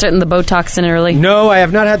Botox in early? No, I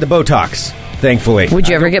have not had the Botox, thankfully. Would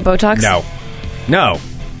you ever get Botox? No.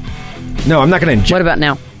 No, I'm not going to inject. What about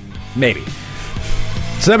now? Maybe.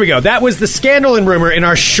 So there we go. That was the scandal and rumor in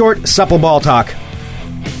our short, supple ball talk.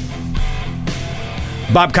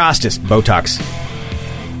 Bob Costas, Botox.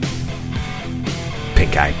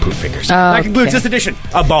 Pink eye, poop fingers. That concludes this edition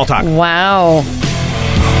of Ball Talk. Wow.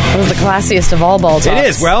 That was the classiest of all ball talks. It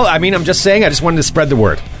is. Well, I mean, I'm just saying, I just wanted to spread the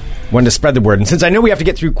word. And since I know we have to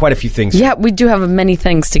get through quite a few things. Yeah, we do have many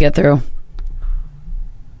things to get through.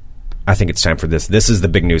 I think it's time for this. This is the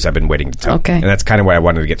big news I've been waiting to tell. Okay. And that's kind of why I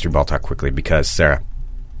wanted to get through Ball Talk quickly, because, Sarah.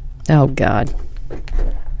 Oh, God.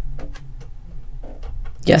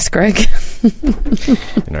 Yes, Greg?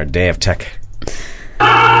 In our day of tech.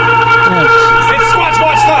 It's Squatch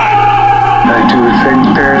Watch time! I do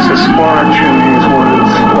think there's a Squatch in these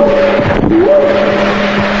woods.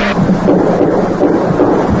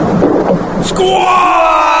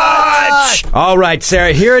 Squatch! All right,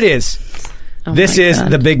 Sarah, here it is. This is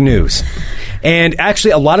the big news. And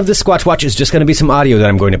actually, a lot of this Squatch Watch is just going to be some audio that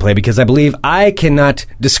I'm going to play, because I believe I cannot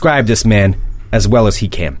describe this man as well as he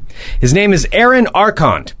can. His name is Aaron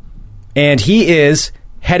Arcand, and he is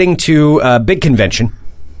heading to a big convention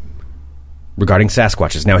regarding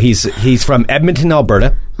Sasquatches. Now, he's from Edmonton,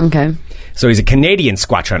 Alberta. Okay. So he's a Canadian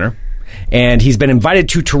Squatch hunter, and he's been invited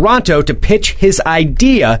to Toronto to pitch his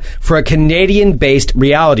idea for a Canadian-based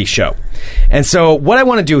reality show. And so what I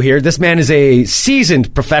want to do here, this man is a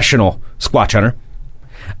seasoned professional Squatch hunter.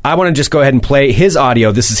 I want to just go ahead and play his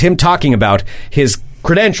audio. This is him talking about his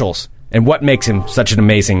credentials and what makes him such an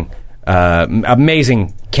amazing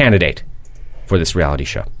candidate for this reality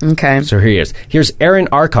show. Okay. So here he is. Here's Aaron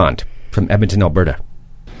Arcand from Edmonton, Alberta.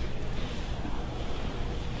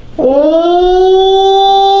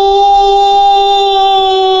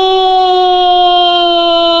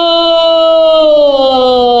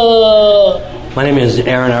 My name is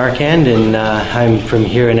Aaron Arcand, and I'm from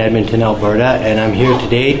here in Edmonton, Alberta, and I'm here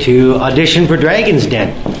today to audition for Dragon's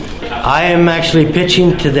Den. I am actually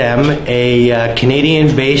pitching to them a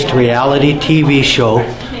Canadian-based reality TV show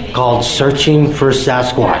called Searching for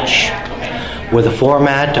Sasquatch, with a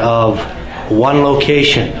format of one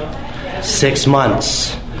location, 6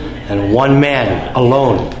 months, and one man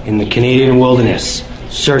alone in the Canadian wilderness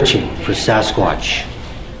searching for Sasquatch.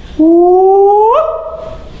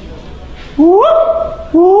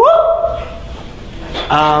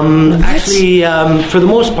 Actually, for the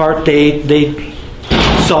most part, they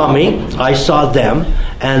saw me, I saw them,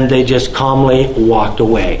 and they just calmly walked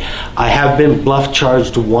away. I have been bluff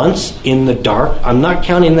charged once in the dark. I'm not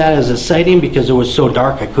counting that as a sighting because it was so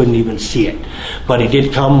dark I couldn't even see it. But he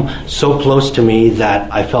did come so close to me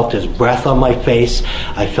that I felt his breath on my face.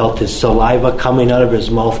 I felt his saliva coming out of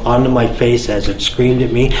his mouth onto my face as it screamed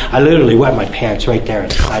at me. I literally wet my pants right there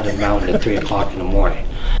inside the mountain at 3 o'clock in the morning.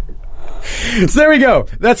 So there we go.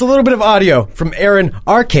 That's a little bit of audio from Aaron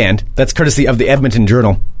Arcand. That's courtesy of the Edmonton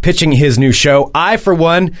Journal, pitching his new show. I, for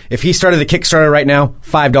one, if he started the Kickstarter right now,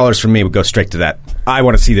 $5 from me would go straight to that. I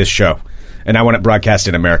want to see this show, and I want it broadcast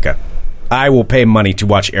in America. I will pay money to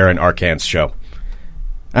watch Aaron Arcand's show.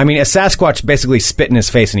 I mean, a Sasquatch basically spit in his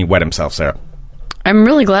face and he wet himself, Sarah. I'm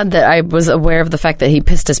really glad that I was aware of the fact that he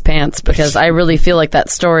pissed his pants, because I really feel like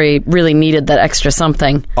that story really needed that extra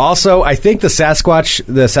something. Also, I think the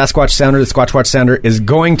Sasquatch sounder, the Squatch Watch sounder, is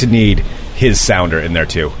going to need his sounder in there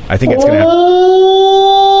too. I think it's going to have...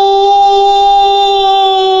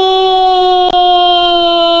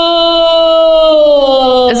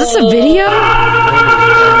 Is this a video?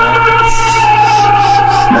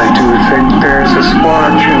 I do think there's a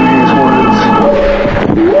Squatch in these woods.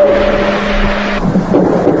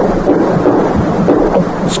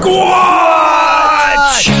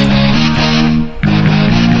 Squatch!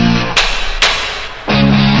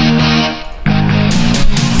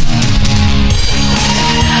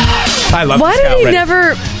 I love Why this did he already.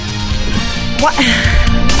 never... What?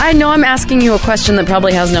 I know I'm asking you a question that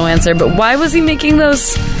probably has no answer, but why was he making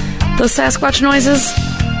those Sasquatch noises?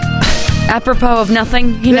 Apropos of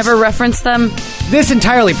nothing? He never referenced them? This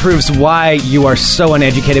entirely proves why you are so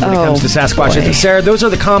uneducated when it comes to Sasquatches. boy. Sarah, those are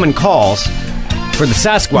the common calls for the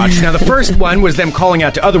Sasquatch. Now, the first one was them calling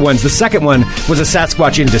out to other ones. The second one was a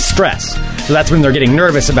Sasquatch in distress. So that's when they're getting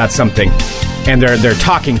nervous about something and they're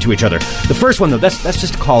talking to each other. The first one, though, that's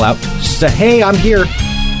just a call out. Just a, hey, I'm here.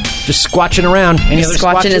 Just squatching around. Any other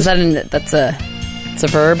Squatching, Squatches? it's a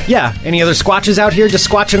verb? Yeah. Any other Squatches out here just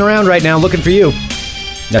squatching around right now looking for you?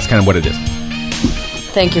 That's kind of what it is.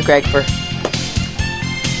 Thank you, Greg, for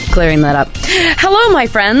clearing that up. Hello, my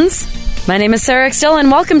friends. My name is Sarah Extell, and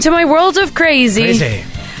welcome to my world of crazy.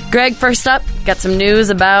 Greg, first up, got some news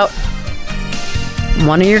about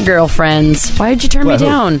one of your girlfriends. Why did you turn me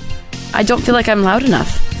down? I don't feel like I'm loud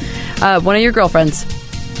enough. One of your girlfriends.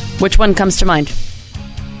 Which one comes to mind?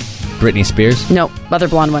 Britney Spears? No, other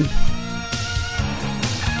blonde one.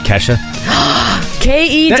 Kesha?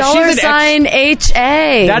 K-E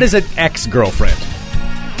 $H-A. That is an ex-girlfriend.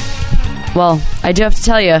 Well, I do have to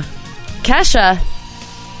tell you, Kesha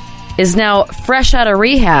is now fresh out of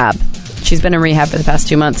rehab. She's been in rehab for the past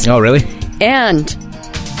 2 months. Oh, really? And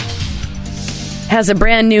has a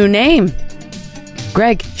brand new name.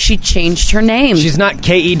 Greg, she changed her name. She's not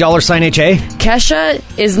K-E $H-A? Kesha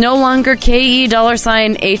is no longer K-E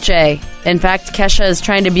 $H-A. In fact, Kesha is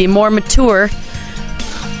trying to be more mature.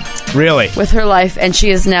 Really? With her life, and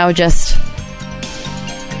she is now just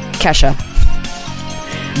Kesha.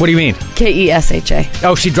 What do you mean? K-E-S-H-A.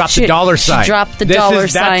 Oh, she dropped the dollar sign. She dropped the dollar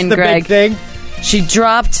sign, that's the Greg. big thing? She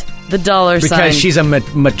dropped the dollar sign. Because she's a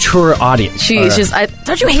mature audience. She's just...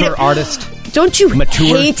 don't you hate it? Mature artist. Don't you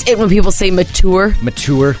hate it when people say mature?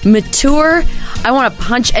 Mature. Mature? I want to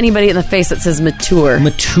punch anybody in the face that says mature.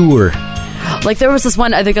 Mature. Like, there was this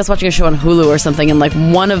one, I think I was watching a show on Hulu or something, and like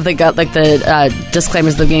one of the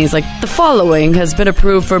disclaimers at the beginning is like, the following has been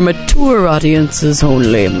approved for mature audiences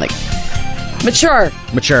only. I'm like, mature.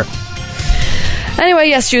 Anyway,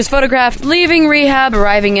 yes, she was photographed leaving rehab,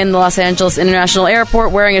 arriving in the Los Angeles International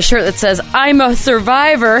Airport, wearing a shirt that says, I'm a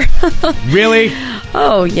survivor. Really?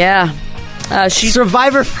 Oh, yeah.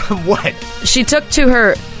 Survivor from what? She took to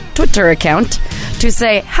her Twitter account to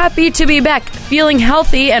say, happy to be back, feeling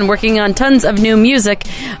healthy and working on tons of new music.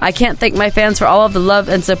 I can't thank my fans for all of the love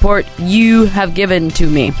and support you have given to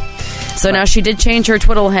me. So now she did change her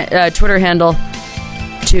Twitter handle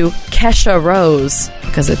to Kesha Rose,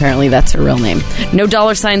 because apparently that's her real name. No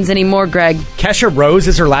dollar signs anymore, Greg. Kesha Rose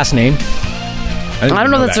is her last name? I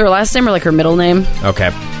don't know if that's her last name or like her middle name.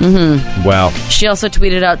 Okay. Mm-hmm. Well. She also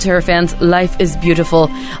tweeted out to her fans, life is beautiful.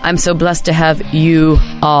 I'm so blessed to have you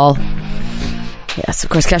all. Yes,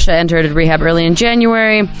 of course, Kesha entered rehab early in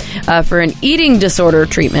January for an eating disorder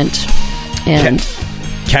treatment. And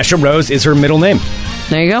Kesha Rose is her middle name.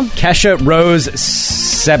 There you go. Kesha Rose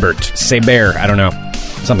Saber. I don't know.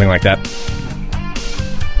 Something like that.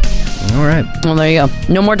 All right. Well, there you go.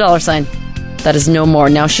 No more dollar sign. That is no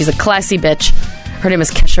more. Now she's a classy bitch. Her name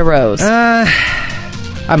is Kesha Rose.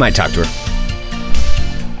 I might talk to her.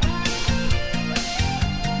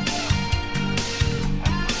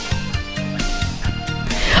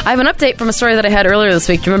 I have an update from a story that I had earlier this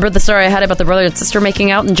week. Do you remember the story I had about the brother and sister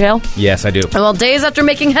making out in jail? Yes, I do. Well, days after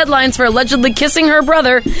making headlines for allegedly kissing her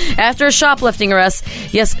brother after a shoplifting arrest,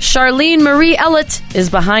 yes, Charlene Marie Ellett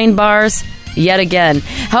is behind bars yet again.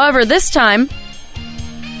 However, this time,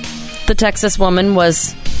 the Texas woman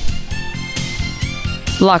was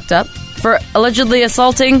locked up for allegedly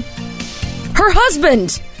assaulting her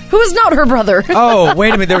husband, who is not her brother. Oh, wait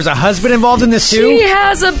a minute. There was a husband involved in this, too? She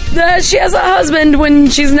has a husband when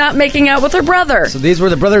she's not making out with her brother. So these were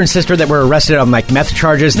the brother and sister that were arrested on, like, meth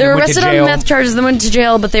charges. They were arrested on meth charges, then went to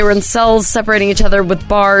jail, but they were in cells separating each other with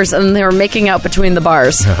bars, and they were making out between the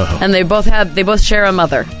bars. Oh. And they both share a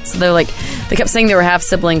mother. So they kept saying they were half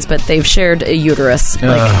siblings, but they've shared a uterus.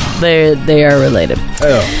 Like, they are related.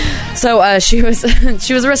 Oh. So she was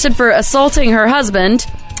arrested for assaulting her husband.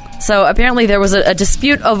 So apparently there was a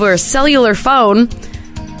dispute over a cellular phone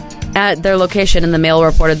at their location, and the male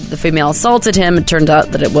reported that the female assaulted him. It turned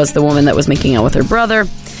out that it was the woman that was making out with her brother.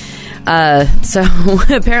 So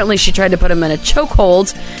apparently she tried to put him in a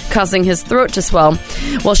chokehold, causing his throat to swell.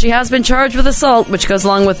 Well, she has been charged with assault, which goes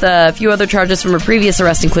along with a few other charges from her previous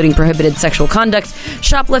arrest, including prohibited sexual conduct,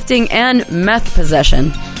 shoplifting, and meth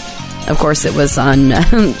possession. Of course, it was on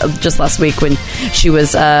just last week when she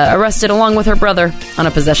was arrested along with her brother on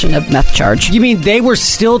a possession of meth charge. You mean the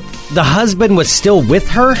husband was still with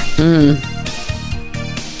her? Mm.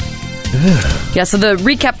 Yeah, so the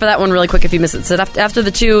recap for that one really quick if you missed it. So after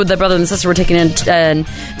the brother and the sister were taken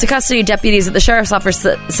into custody, deputies at the sheriff's office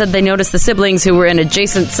said they noticed the siblings who were in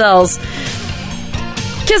adjacent cells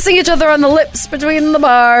kissing each other on the lips between the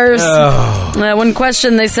bars. Oh. When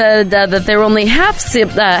questioned, they said that they were only half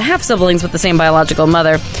siblings with the same biological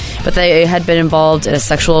mother, but they had been involved in a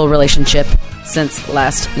sexual relationship since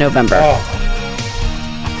last November. Oh.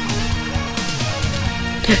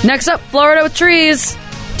 Next up, Florida with trees.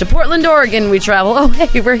 To Portland, Oregon, we travel. Oh,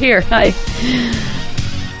 hey, we're here. Hi.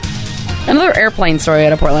 Another airplane story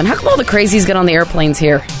out of Portland. How come all the crazies get on the airplanes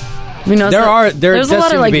here? There's a lot of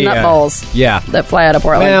nutballs that fly out of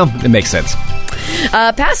Portland. Well, it makes sense.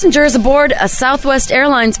 Passengers aboard a Southwest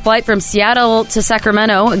Airlines flight from Seattle to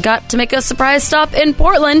Sacramento got to make a surprise stop in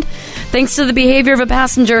Portland thanks to the behavior of a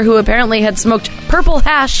passenger who apparently had smoked purple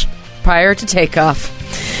hash prior to takeoff.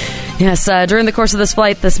 Yes, during the course of this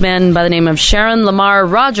flight, this man by the name of Sharon Lamar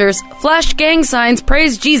Rogers flashed gang signs,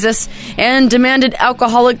 praised Jesus, and demanded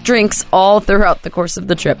alcoholic drinks all throughout the course of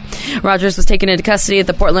the trip. Rogers was taken into custody at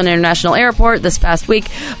the Portland International Airport this past week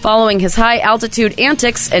following his high-altitude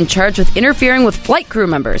antics and charged with interfering with flight crew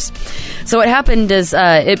members. So what happened is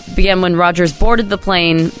it began when Rogers boarded the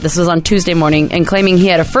plane, this was on Tuesday morning, and claiming he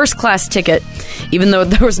had a first-class ticket, even though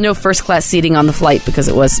there was no first-class seating on the flight because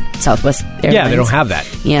it was Southwest Airlines. Yeah, they don't have that.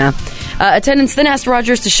 Yeah. Attendants then asked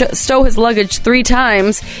Rogers to stow his luggage 3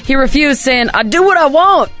 times. He refused, saying, "I do what I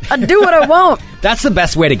want. I do what I want." That's the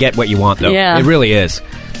best way to get what you want, though. Yeah. It really is.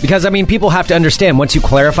 Because, I mean, people have to understand, once you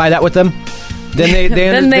clarify that with them, then they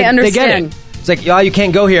Then they understand. They get it. It's like, oh, you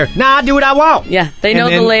can't go here. Nah, I do what I want. Yeah, they know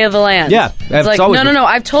the lay of the land. Yeah. It's like, no,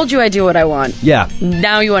 I've told you I do what I want. Yeah.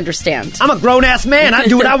 Now you understand. I'm a grown-ass man. I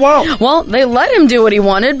do what I want. Well, they let him do what he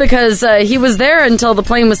wanted because he was there until the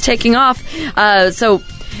plane was taking off. So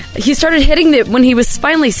he started hitting when he was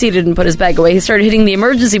finally seated and put his bag away, he started hitting the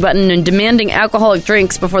emergency button and demanding alcoholic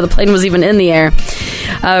drinks before the plane was even in the air.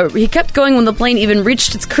 He kept going when the plane even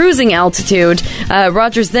reached its cruising altitude.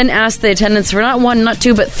 Rogers then asked the attendants for not 1, not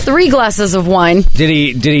 2, but 3 glasses of wine. Did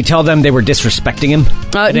he tell them they were disrespecting him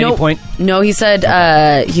at any point? No, he said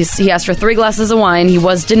he asked for 3 glasses of wine. He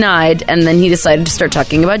was denied, and then he decided to start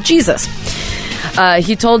talking about Jesus.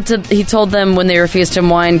 He told them when they refused him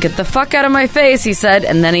wine, "Get the fuck out of my face," he said,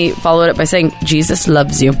 and then he followed it by saying, "Jesus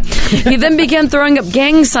loves you." He then began throwing up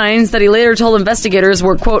gang signs that he later told investigators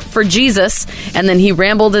were, quote, "for Jesus," and then he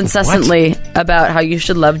rambled incessantly about how you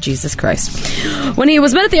should love Jesus Christ. When he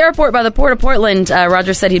was met at the airport by the Port of Portland,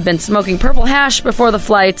 Rogers said he'd been smoking purple hash before the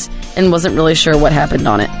flight and wasn't really sure what happened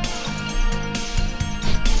on it.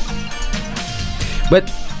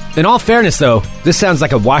 But in all fairness, though, this sounds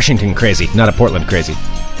like a Washington crazy, not a Portland crazy.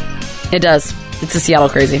 It does. It's a Seattle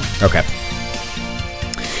crazy. Okay.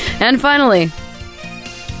 And finally,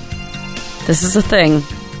 this is a thing.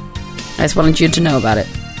 I just wanted you to know about it.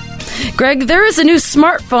 Greg, there is a new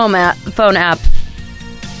smartphone app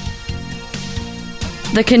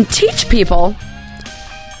that can teach people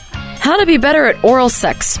how to be better at oral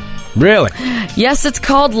sex. Really? Yes, it's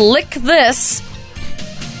called Lick This.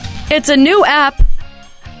 It's a new app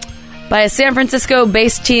by a San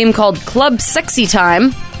Francisco-based team called Club Sexy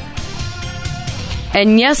Time.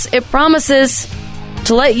 And yes, it promises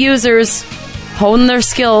to let users hone their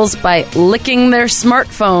skills by licking their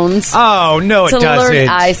smartphones. Oh, no, it doesn't.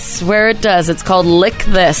 I swear it does. It's called Lick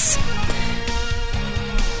This.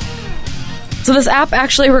 So this app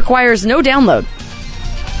actually requires no download.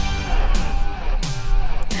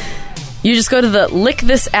 You just go to the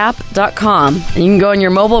lickthisapp.com and you can go in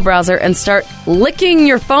your mobile browser and start licking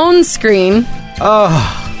your phone screen.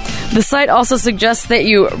 Oh. The site also suggests that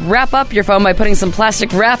you wrap up your phone by putting some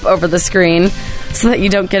plastic wrap over the screen so that you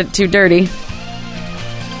don't get it too dirty.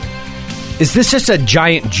 Is this just a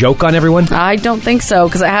giant joke on everyone? I don't think so,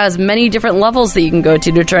 because it has many different levels that you can go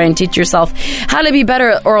to try and teach yourself how to be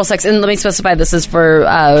better at oral sex. And let me specify, this is for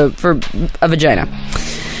a vagina.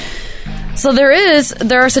 So there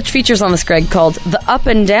are such features on this, Greg, called the up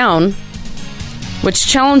and down, which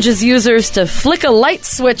challenges users to flick a light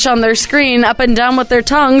switch on their screen up and down with their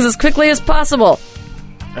tongues as quickly as possible.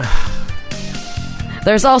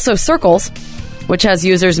 There's also circles, which has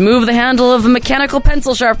users move the handle of a mechanical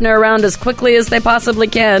pencil sharpener around as quickly as they possibly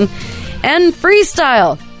can. And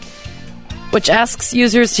freestyle, which asks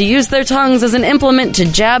users to use their tongues as an implement to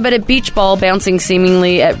jab at a beach ball bouncing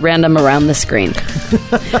seemingly at random around the screen.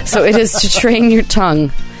 So it is to train your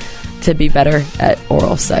tongue to be better at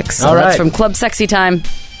oral sex. So that's from Club Sexy Time.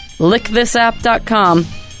 Lickthisapp.com.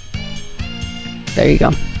 There you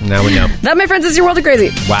go. Now we know. That, my friends, is your world of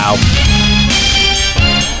crazy. Wow.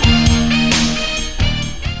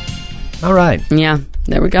 All right. Yeah,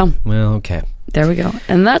 there we go. Well, okay. There we go.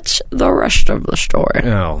 And that's the rest of the story.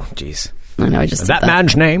 Oh, jeez. I know, I just that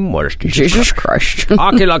man's name was Jesus Christ.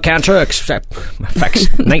 Ocular cancer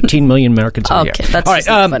affects 19 million Americans a year. Okay, that's all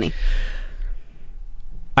right, funny.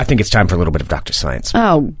 I think it's time for a little bit of Dr. Science.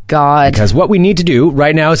 Oh, God. Because what we need to do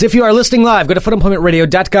right now is, if you are listening live, go to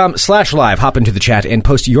funemploymentradio.com/live, hop into the chat, and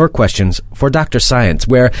post your questions for Dr. Science,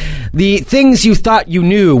 where the things you thought you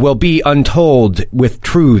knew will be untold with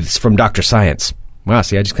truths from Dr. Science. Wow,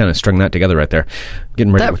 see, I just kind of strung that together right there.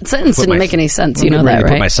 Getting ready. That sentence didn't make any sense. You know that,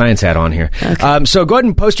 right? Put my science hat on here. Okay. So go ahead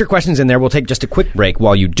and post your questions in there. We'll take just a quick break.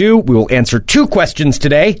 While you do, we will answer 2 questions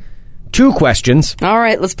today. 2 questions. All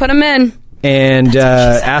right, let's put them in. And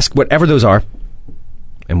ask whatever those are.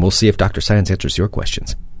 and we'll see if Dr. Science answers your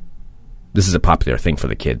questions. This is a popular thing for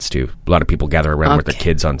the kids, too. A lot of people gather around with their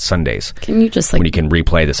kids on Sundays. Can you just, when you can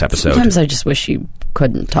replay this episode. Sometimes I just wish you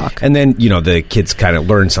couldn't talk. And then, the kids kind of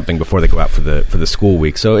learn something before they go out for the school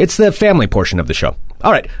week. So it's the family portion of the show.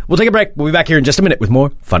 All right, we'll take a break. We'll be back here in just a minute with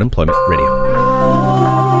more Fun Employment Radio.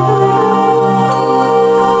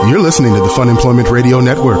 You're listening to the Fun Employment Radio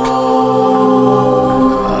Network.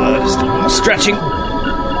 Just a little stretching.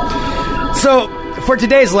 So, for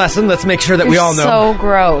today's lesson, let's make sure that we all know. So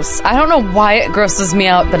gross. I don't know why it grosses me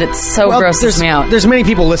out, but it grosses me out. There's many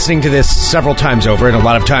people listening to this several times over, and a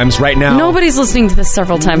lot of times right now. Nobody's listening to this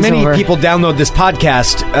several times over. Many people download this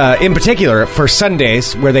podcast, in particular, for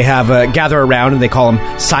Sundays, where they have gather around, and they call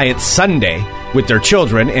them Science Sunday, with their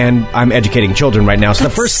children, and I'm educating children right now. So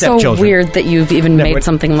That's the first step, so children. Weird that you've even made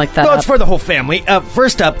something like that. No, it's for the whole family.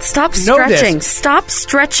 First up, stop know stretching. this. Stop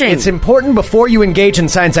stretching. It's important before you engage in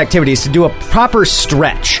science activities to do a proper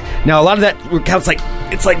stretch. Now, a lot of that counts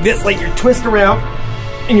it's like this, like you're twisting around,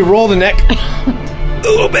 and you roll the neck a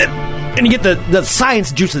little bit, and you get the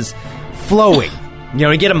science juices flowing.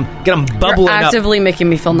 You get them bubbling You're actively up. making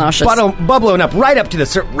me feel nauseous. Bubbling up right up to the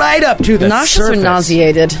surface. Nauseous or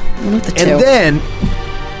nauseated? One of the two. And then,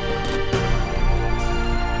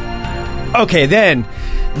 okay, then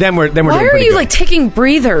we're Why are you taking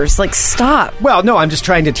breathers? Stop. Well, no, I'm just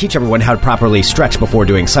trying to teach everyone how to properly stretch before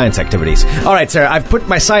doing science activities. All right, Sarah, I've put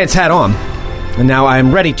my science hat on, and now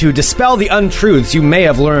I'm ready to dispel the untruths you may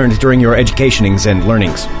have learned during your educationings and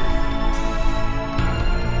learnings.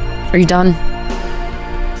 Are you done?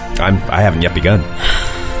 I haven't yet begun.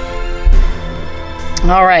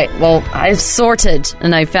 All right. Well, I've sorted,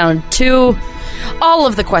 and I found all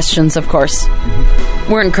of the questions, of course,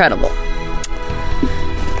 were incredible.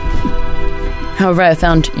 However, I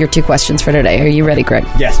found your 2 questions for today. Are you ready, Greg?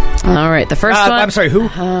 Yes. All right. The first one... I'm sorry, who?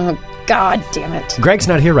 God damn it. Greg's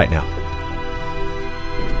not here right now.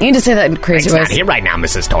 You need to say that in crazy Greg's ways. not here right now,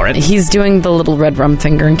 Mrs. Torrance. He's doing the little red rum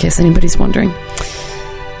finger, in case anybody's wondering.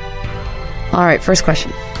 All right, first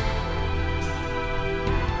question.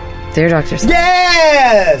 Dear Dr. Science.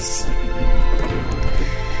 Yes!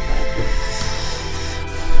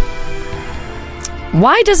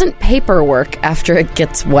 Why doesn't paper work after it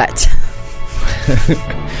gets wet?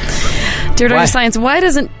 Dear Dr. Science, why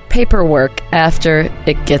doesn't paper work after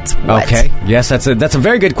it gets wet? Okay, yes, that's a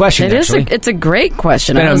very good question, actually. It's a great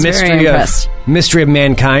question. It's been I was very impressed. Mystery of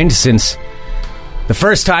mankind since the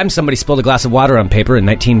first time somebody spilled a glass of water on paper in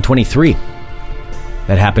 1923.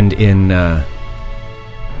 That happened in...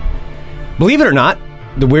 believe it or not,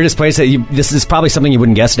 the weirdest place this is probably something you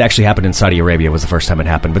wouldn't guess. It actually happened in Saudi Arabia. Was the first time it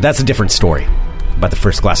happened, but that's a different story about the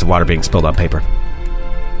first glass of water being spilled on paper.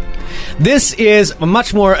 This is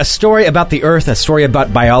much more a story about the Earth, a story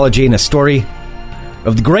about biology, and a story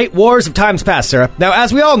of the great wars of times past, Sarah. Now,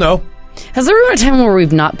 as we all know, has there been a time where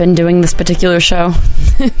we've not been doing this particular show?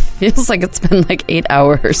 It feels like it's been 8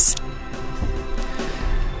 hours.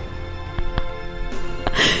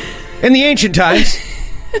 In the ancient times,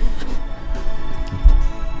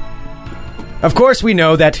 of course, we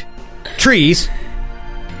know that trees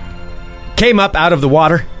came up out of the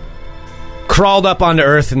water, crawled up onto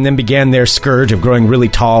Earth, and then began their scourge of growing really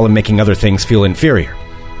tall and making other things feel inferior.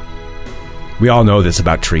 We all know this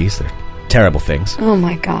about trees. They're terrible things. Oh,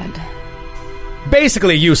 my God.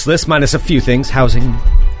 Basically useless, minus a few things. Housing.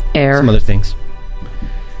 Air. Some other things.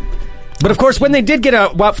 But, of course, when they did get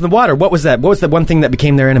out from the water, what was that? What was the one thing that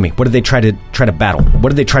became their enemy? What did they try to battle? What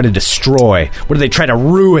did they try to destroy? What did they try to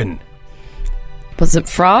ruin? Was it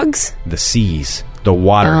frogs? The seas. The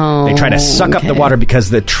water. Oh, they try to suck up the water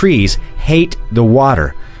because the trees hate the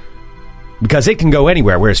water. Because it can go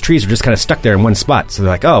anywhere, whereas trees are just kind of stuck there in one spot. So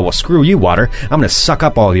they're like, oh, well, screw you, water. I'm going to suck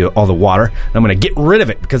up all the water, and I'm going to get rid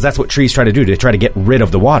of it, because that's what trees try to do. They try to get rid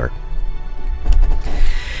of the water.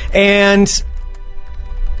 And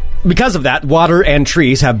because of that, water and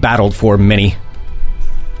trees have battled for many,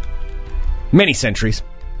 many centuries.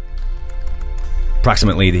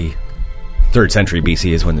 Approximately the 3rd century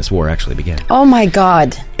BC is when this war actually began. Oh, my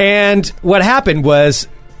God. And what happened was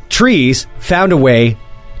trees found a way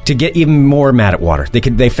to get even more mad at water.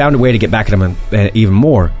 They found a way to get back at them even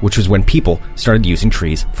more, which was when people started using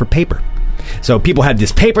trees for paper. So people had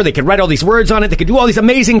this paper, they could write all these words on it, they could do all these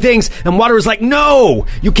amazing things, and water was like, no,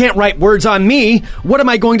 you can't write words on me. What am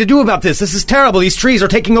I going to do about this? This is terrible. These trees are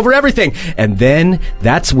taking over everything. And then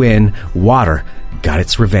that's when water got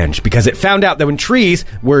its revenge, because it found out that when trees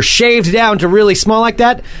were shaved down to really small like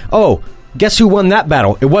that, oh, guess who won that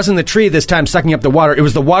battle? It wasn't the tree this time sucking up the water. It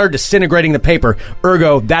was the water disintegrating the paper.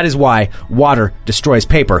 Ergo, that is why water destroys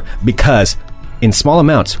paper, because in small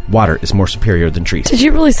amounts, water is more superior than trees. Did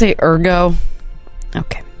you really say ergo?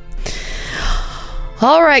 Okay.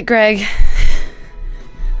 All right, Greg.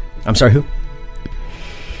 I'm sorry, who?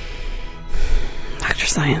 Dr.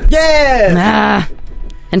 Science. Yeah!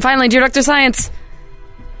 And finally, dear Dr. Science.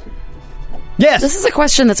 Yes! This is a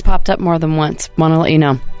question that's popped up more than once. Want to let you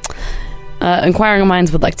know. Inquiring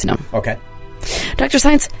minds would like to know. Okay. Dr.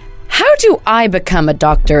 Science, how do I become a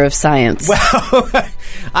doctor of science? Well,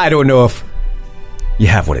 I don't know if you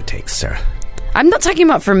have what it takes, Sarah. I'm not talking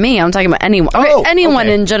about for me. I'm talking about anyone. Anyone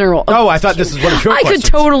in general. Oh, I thought this was one of your questions. I could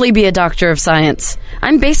totally be a doctor of science.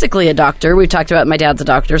 I'm basically a doctor. We've talked about my dad's a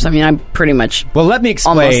doctor, so I mean, I'm pretty much Well, let me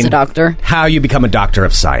explain almost a doctor. how you become a doctor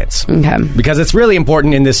of science. Okay. Because it's really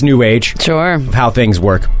important in this new age Sure. of how things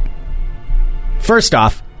work. First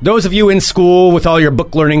off, those of you in school with all your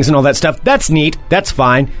book learnings and all that stuff, that's neat. That's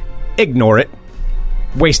fine. Ignore it.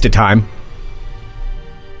 Waste of time.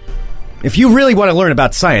 If you really want to learn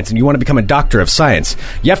about science and you want to become a doctor of science,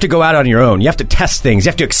 you have to go out on your own. You have to test things. You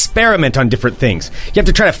have to experiment on different things. You have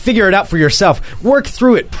to try to figure it out for yourself. Work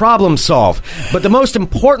through it. Problem solve. But the most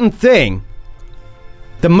important thing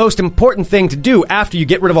to do after you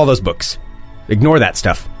get rid of all those books, ignore that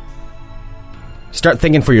stuff. Start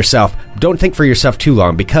thinking for yourself. Don't think for yourself too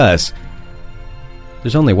long, because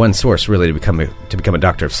there's only one source really to become a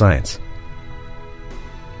doctor of science.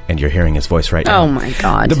 And you're hearing his voice right now. Oh my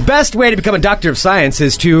God. The best way to become a doctor of science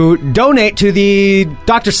is to donate to the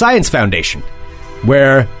Dr. Science Foundation,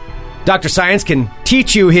 where Dr. Science can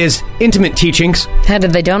teach you his intimate teachings. How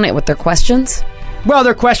did they donate? With their questions? Well,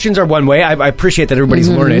 their questions are one way. I appreciate that everybody's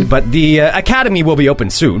learning, but the academy will be open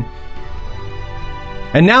soon.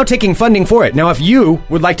 And now taking funding for it. Now, if you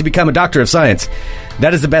would like to become a doctor of science,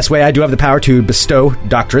 that is the best way. I do have the power to bestow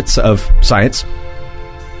doctorates of science.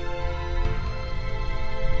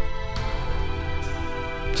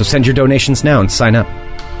 So send your donations now and sign up.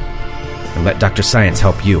 And let Dr. Science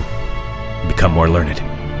help you become more learned.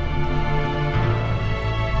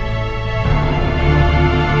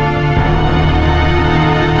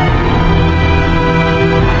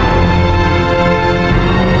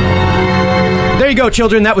 There you go,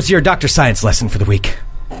 children. That was your Dr. Science lesson for the week.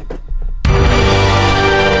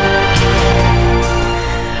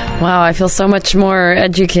 Wow, I feel so much more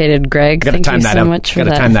educated, Greg. Thank you so much for that.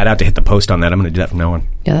 Got to time that out to hit the post on that. I'm going to do that from now on.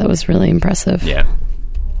 Yeah, that was really impressive. Yeah.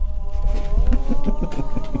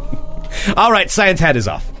 All right, Science hat is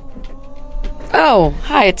off. Oh,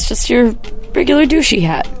 hi. It's just your regular douchey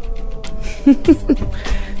hat.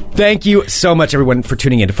 Thank you so much, everyone, for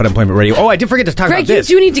tuning in to Fun Employment Radio. Oh, I did forget to talk about this. Greg,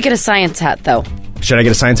 you do need to get a science hat, though. Should I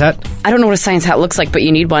get a science hat? I don't know what a science hat looks like, but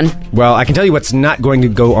you need one. Well, I can tell you what's not going to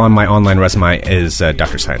go on my online resume is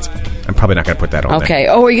Dr. Science. I'm probably not going to put that on Okay.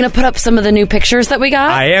 there. Oh, are you going to put up some of the new pictures that we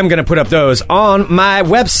got? I am going to put up those on my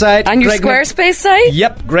website. On your Squarespace site?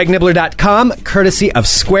 Yep, gregnibbler.com, courtesy of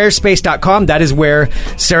squarespace.com. That is where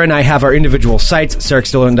Sarah and I have our individual sites,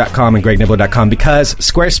 sarahstillon.com and gregnibbler.com, because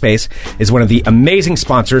Squarespace is one of the amazing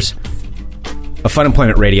sponsors of Fun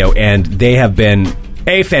Employment Radio, and they have been,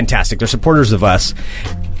 A, fantastic. They're supporters of us.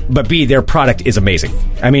 But B, their product is amazing.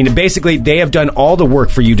 I mean, basically, they have done all the work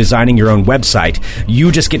for you designing your own website.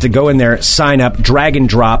 You just get to go in there, sign up, drag and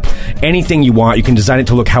drop anything you want. You can design it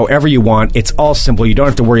to look however you want. It's all simple. You don't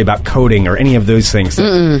have to worry about coding or any of those things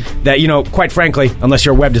that you know, quite frankly, unless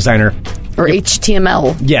you're a web designer. Or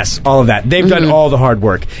HTML. Yes, all of that. They've done all the hard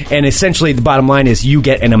work. And essentially, the bottom line is you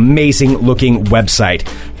get an amazing looking website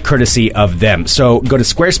courtesy of them. So go to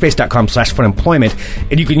squarespace.com/funemployment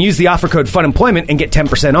and you can use the offer code funemployment and get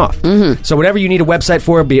 10% off. So whatever you need a website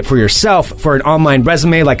for, be it for yourself, for an online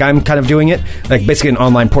resume like I'm kind of doing it, like basically an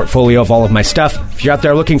online portfolio of all of my stuff. If you're out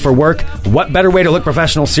there looking for work, what better way to look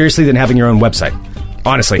professional seriously than having your own website?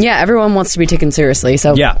 Honestly. Yeah, everyone wants to be taken seriously.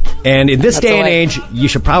 So yeah, and in this day and That's age, you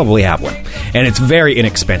should probably have one. And it's very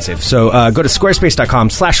inexpensive. So go to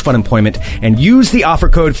squarespace.com/funemployment and use the offer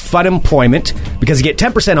code funemployment because you get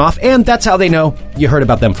 10% off, and that's how they know you heard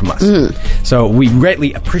about them from us. So we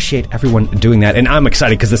greatly appreciate everyone doing that, and I'm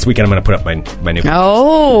excited because this weekend I'm going to put up my new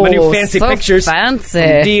Oh, my new fancy so pictures.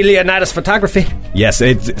 fancy. D. Leonidas Photography. Yes,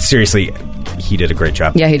 seriously, he did a great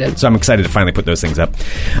job. Yeah, he did. So I'm excited to finally put those things up.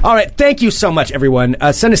 All right, thank you so much, everyone.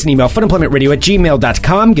 Send us an email,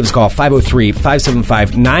 funemploymentradio@gmail.com. Give us a call,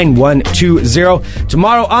 503-575-9120.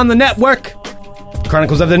 Tomorrow on the network,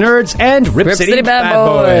 Chronicles of the Nerds and Rip City Bad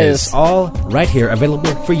Boys. All right here, available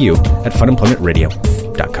for you at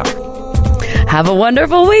funemploymentradio.com. Have a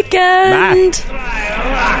wonderful weekend.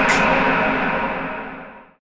 Bye.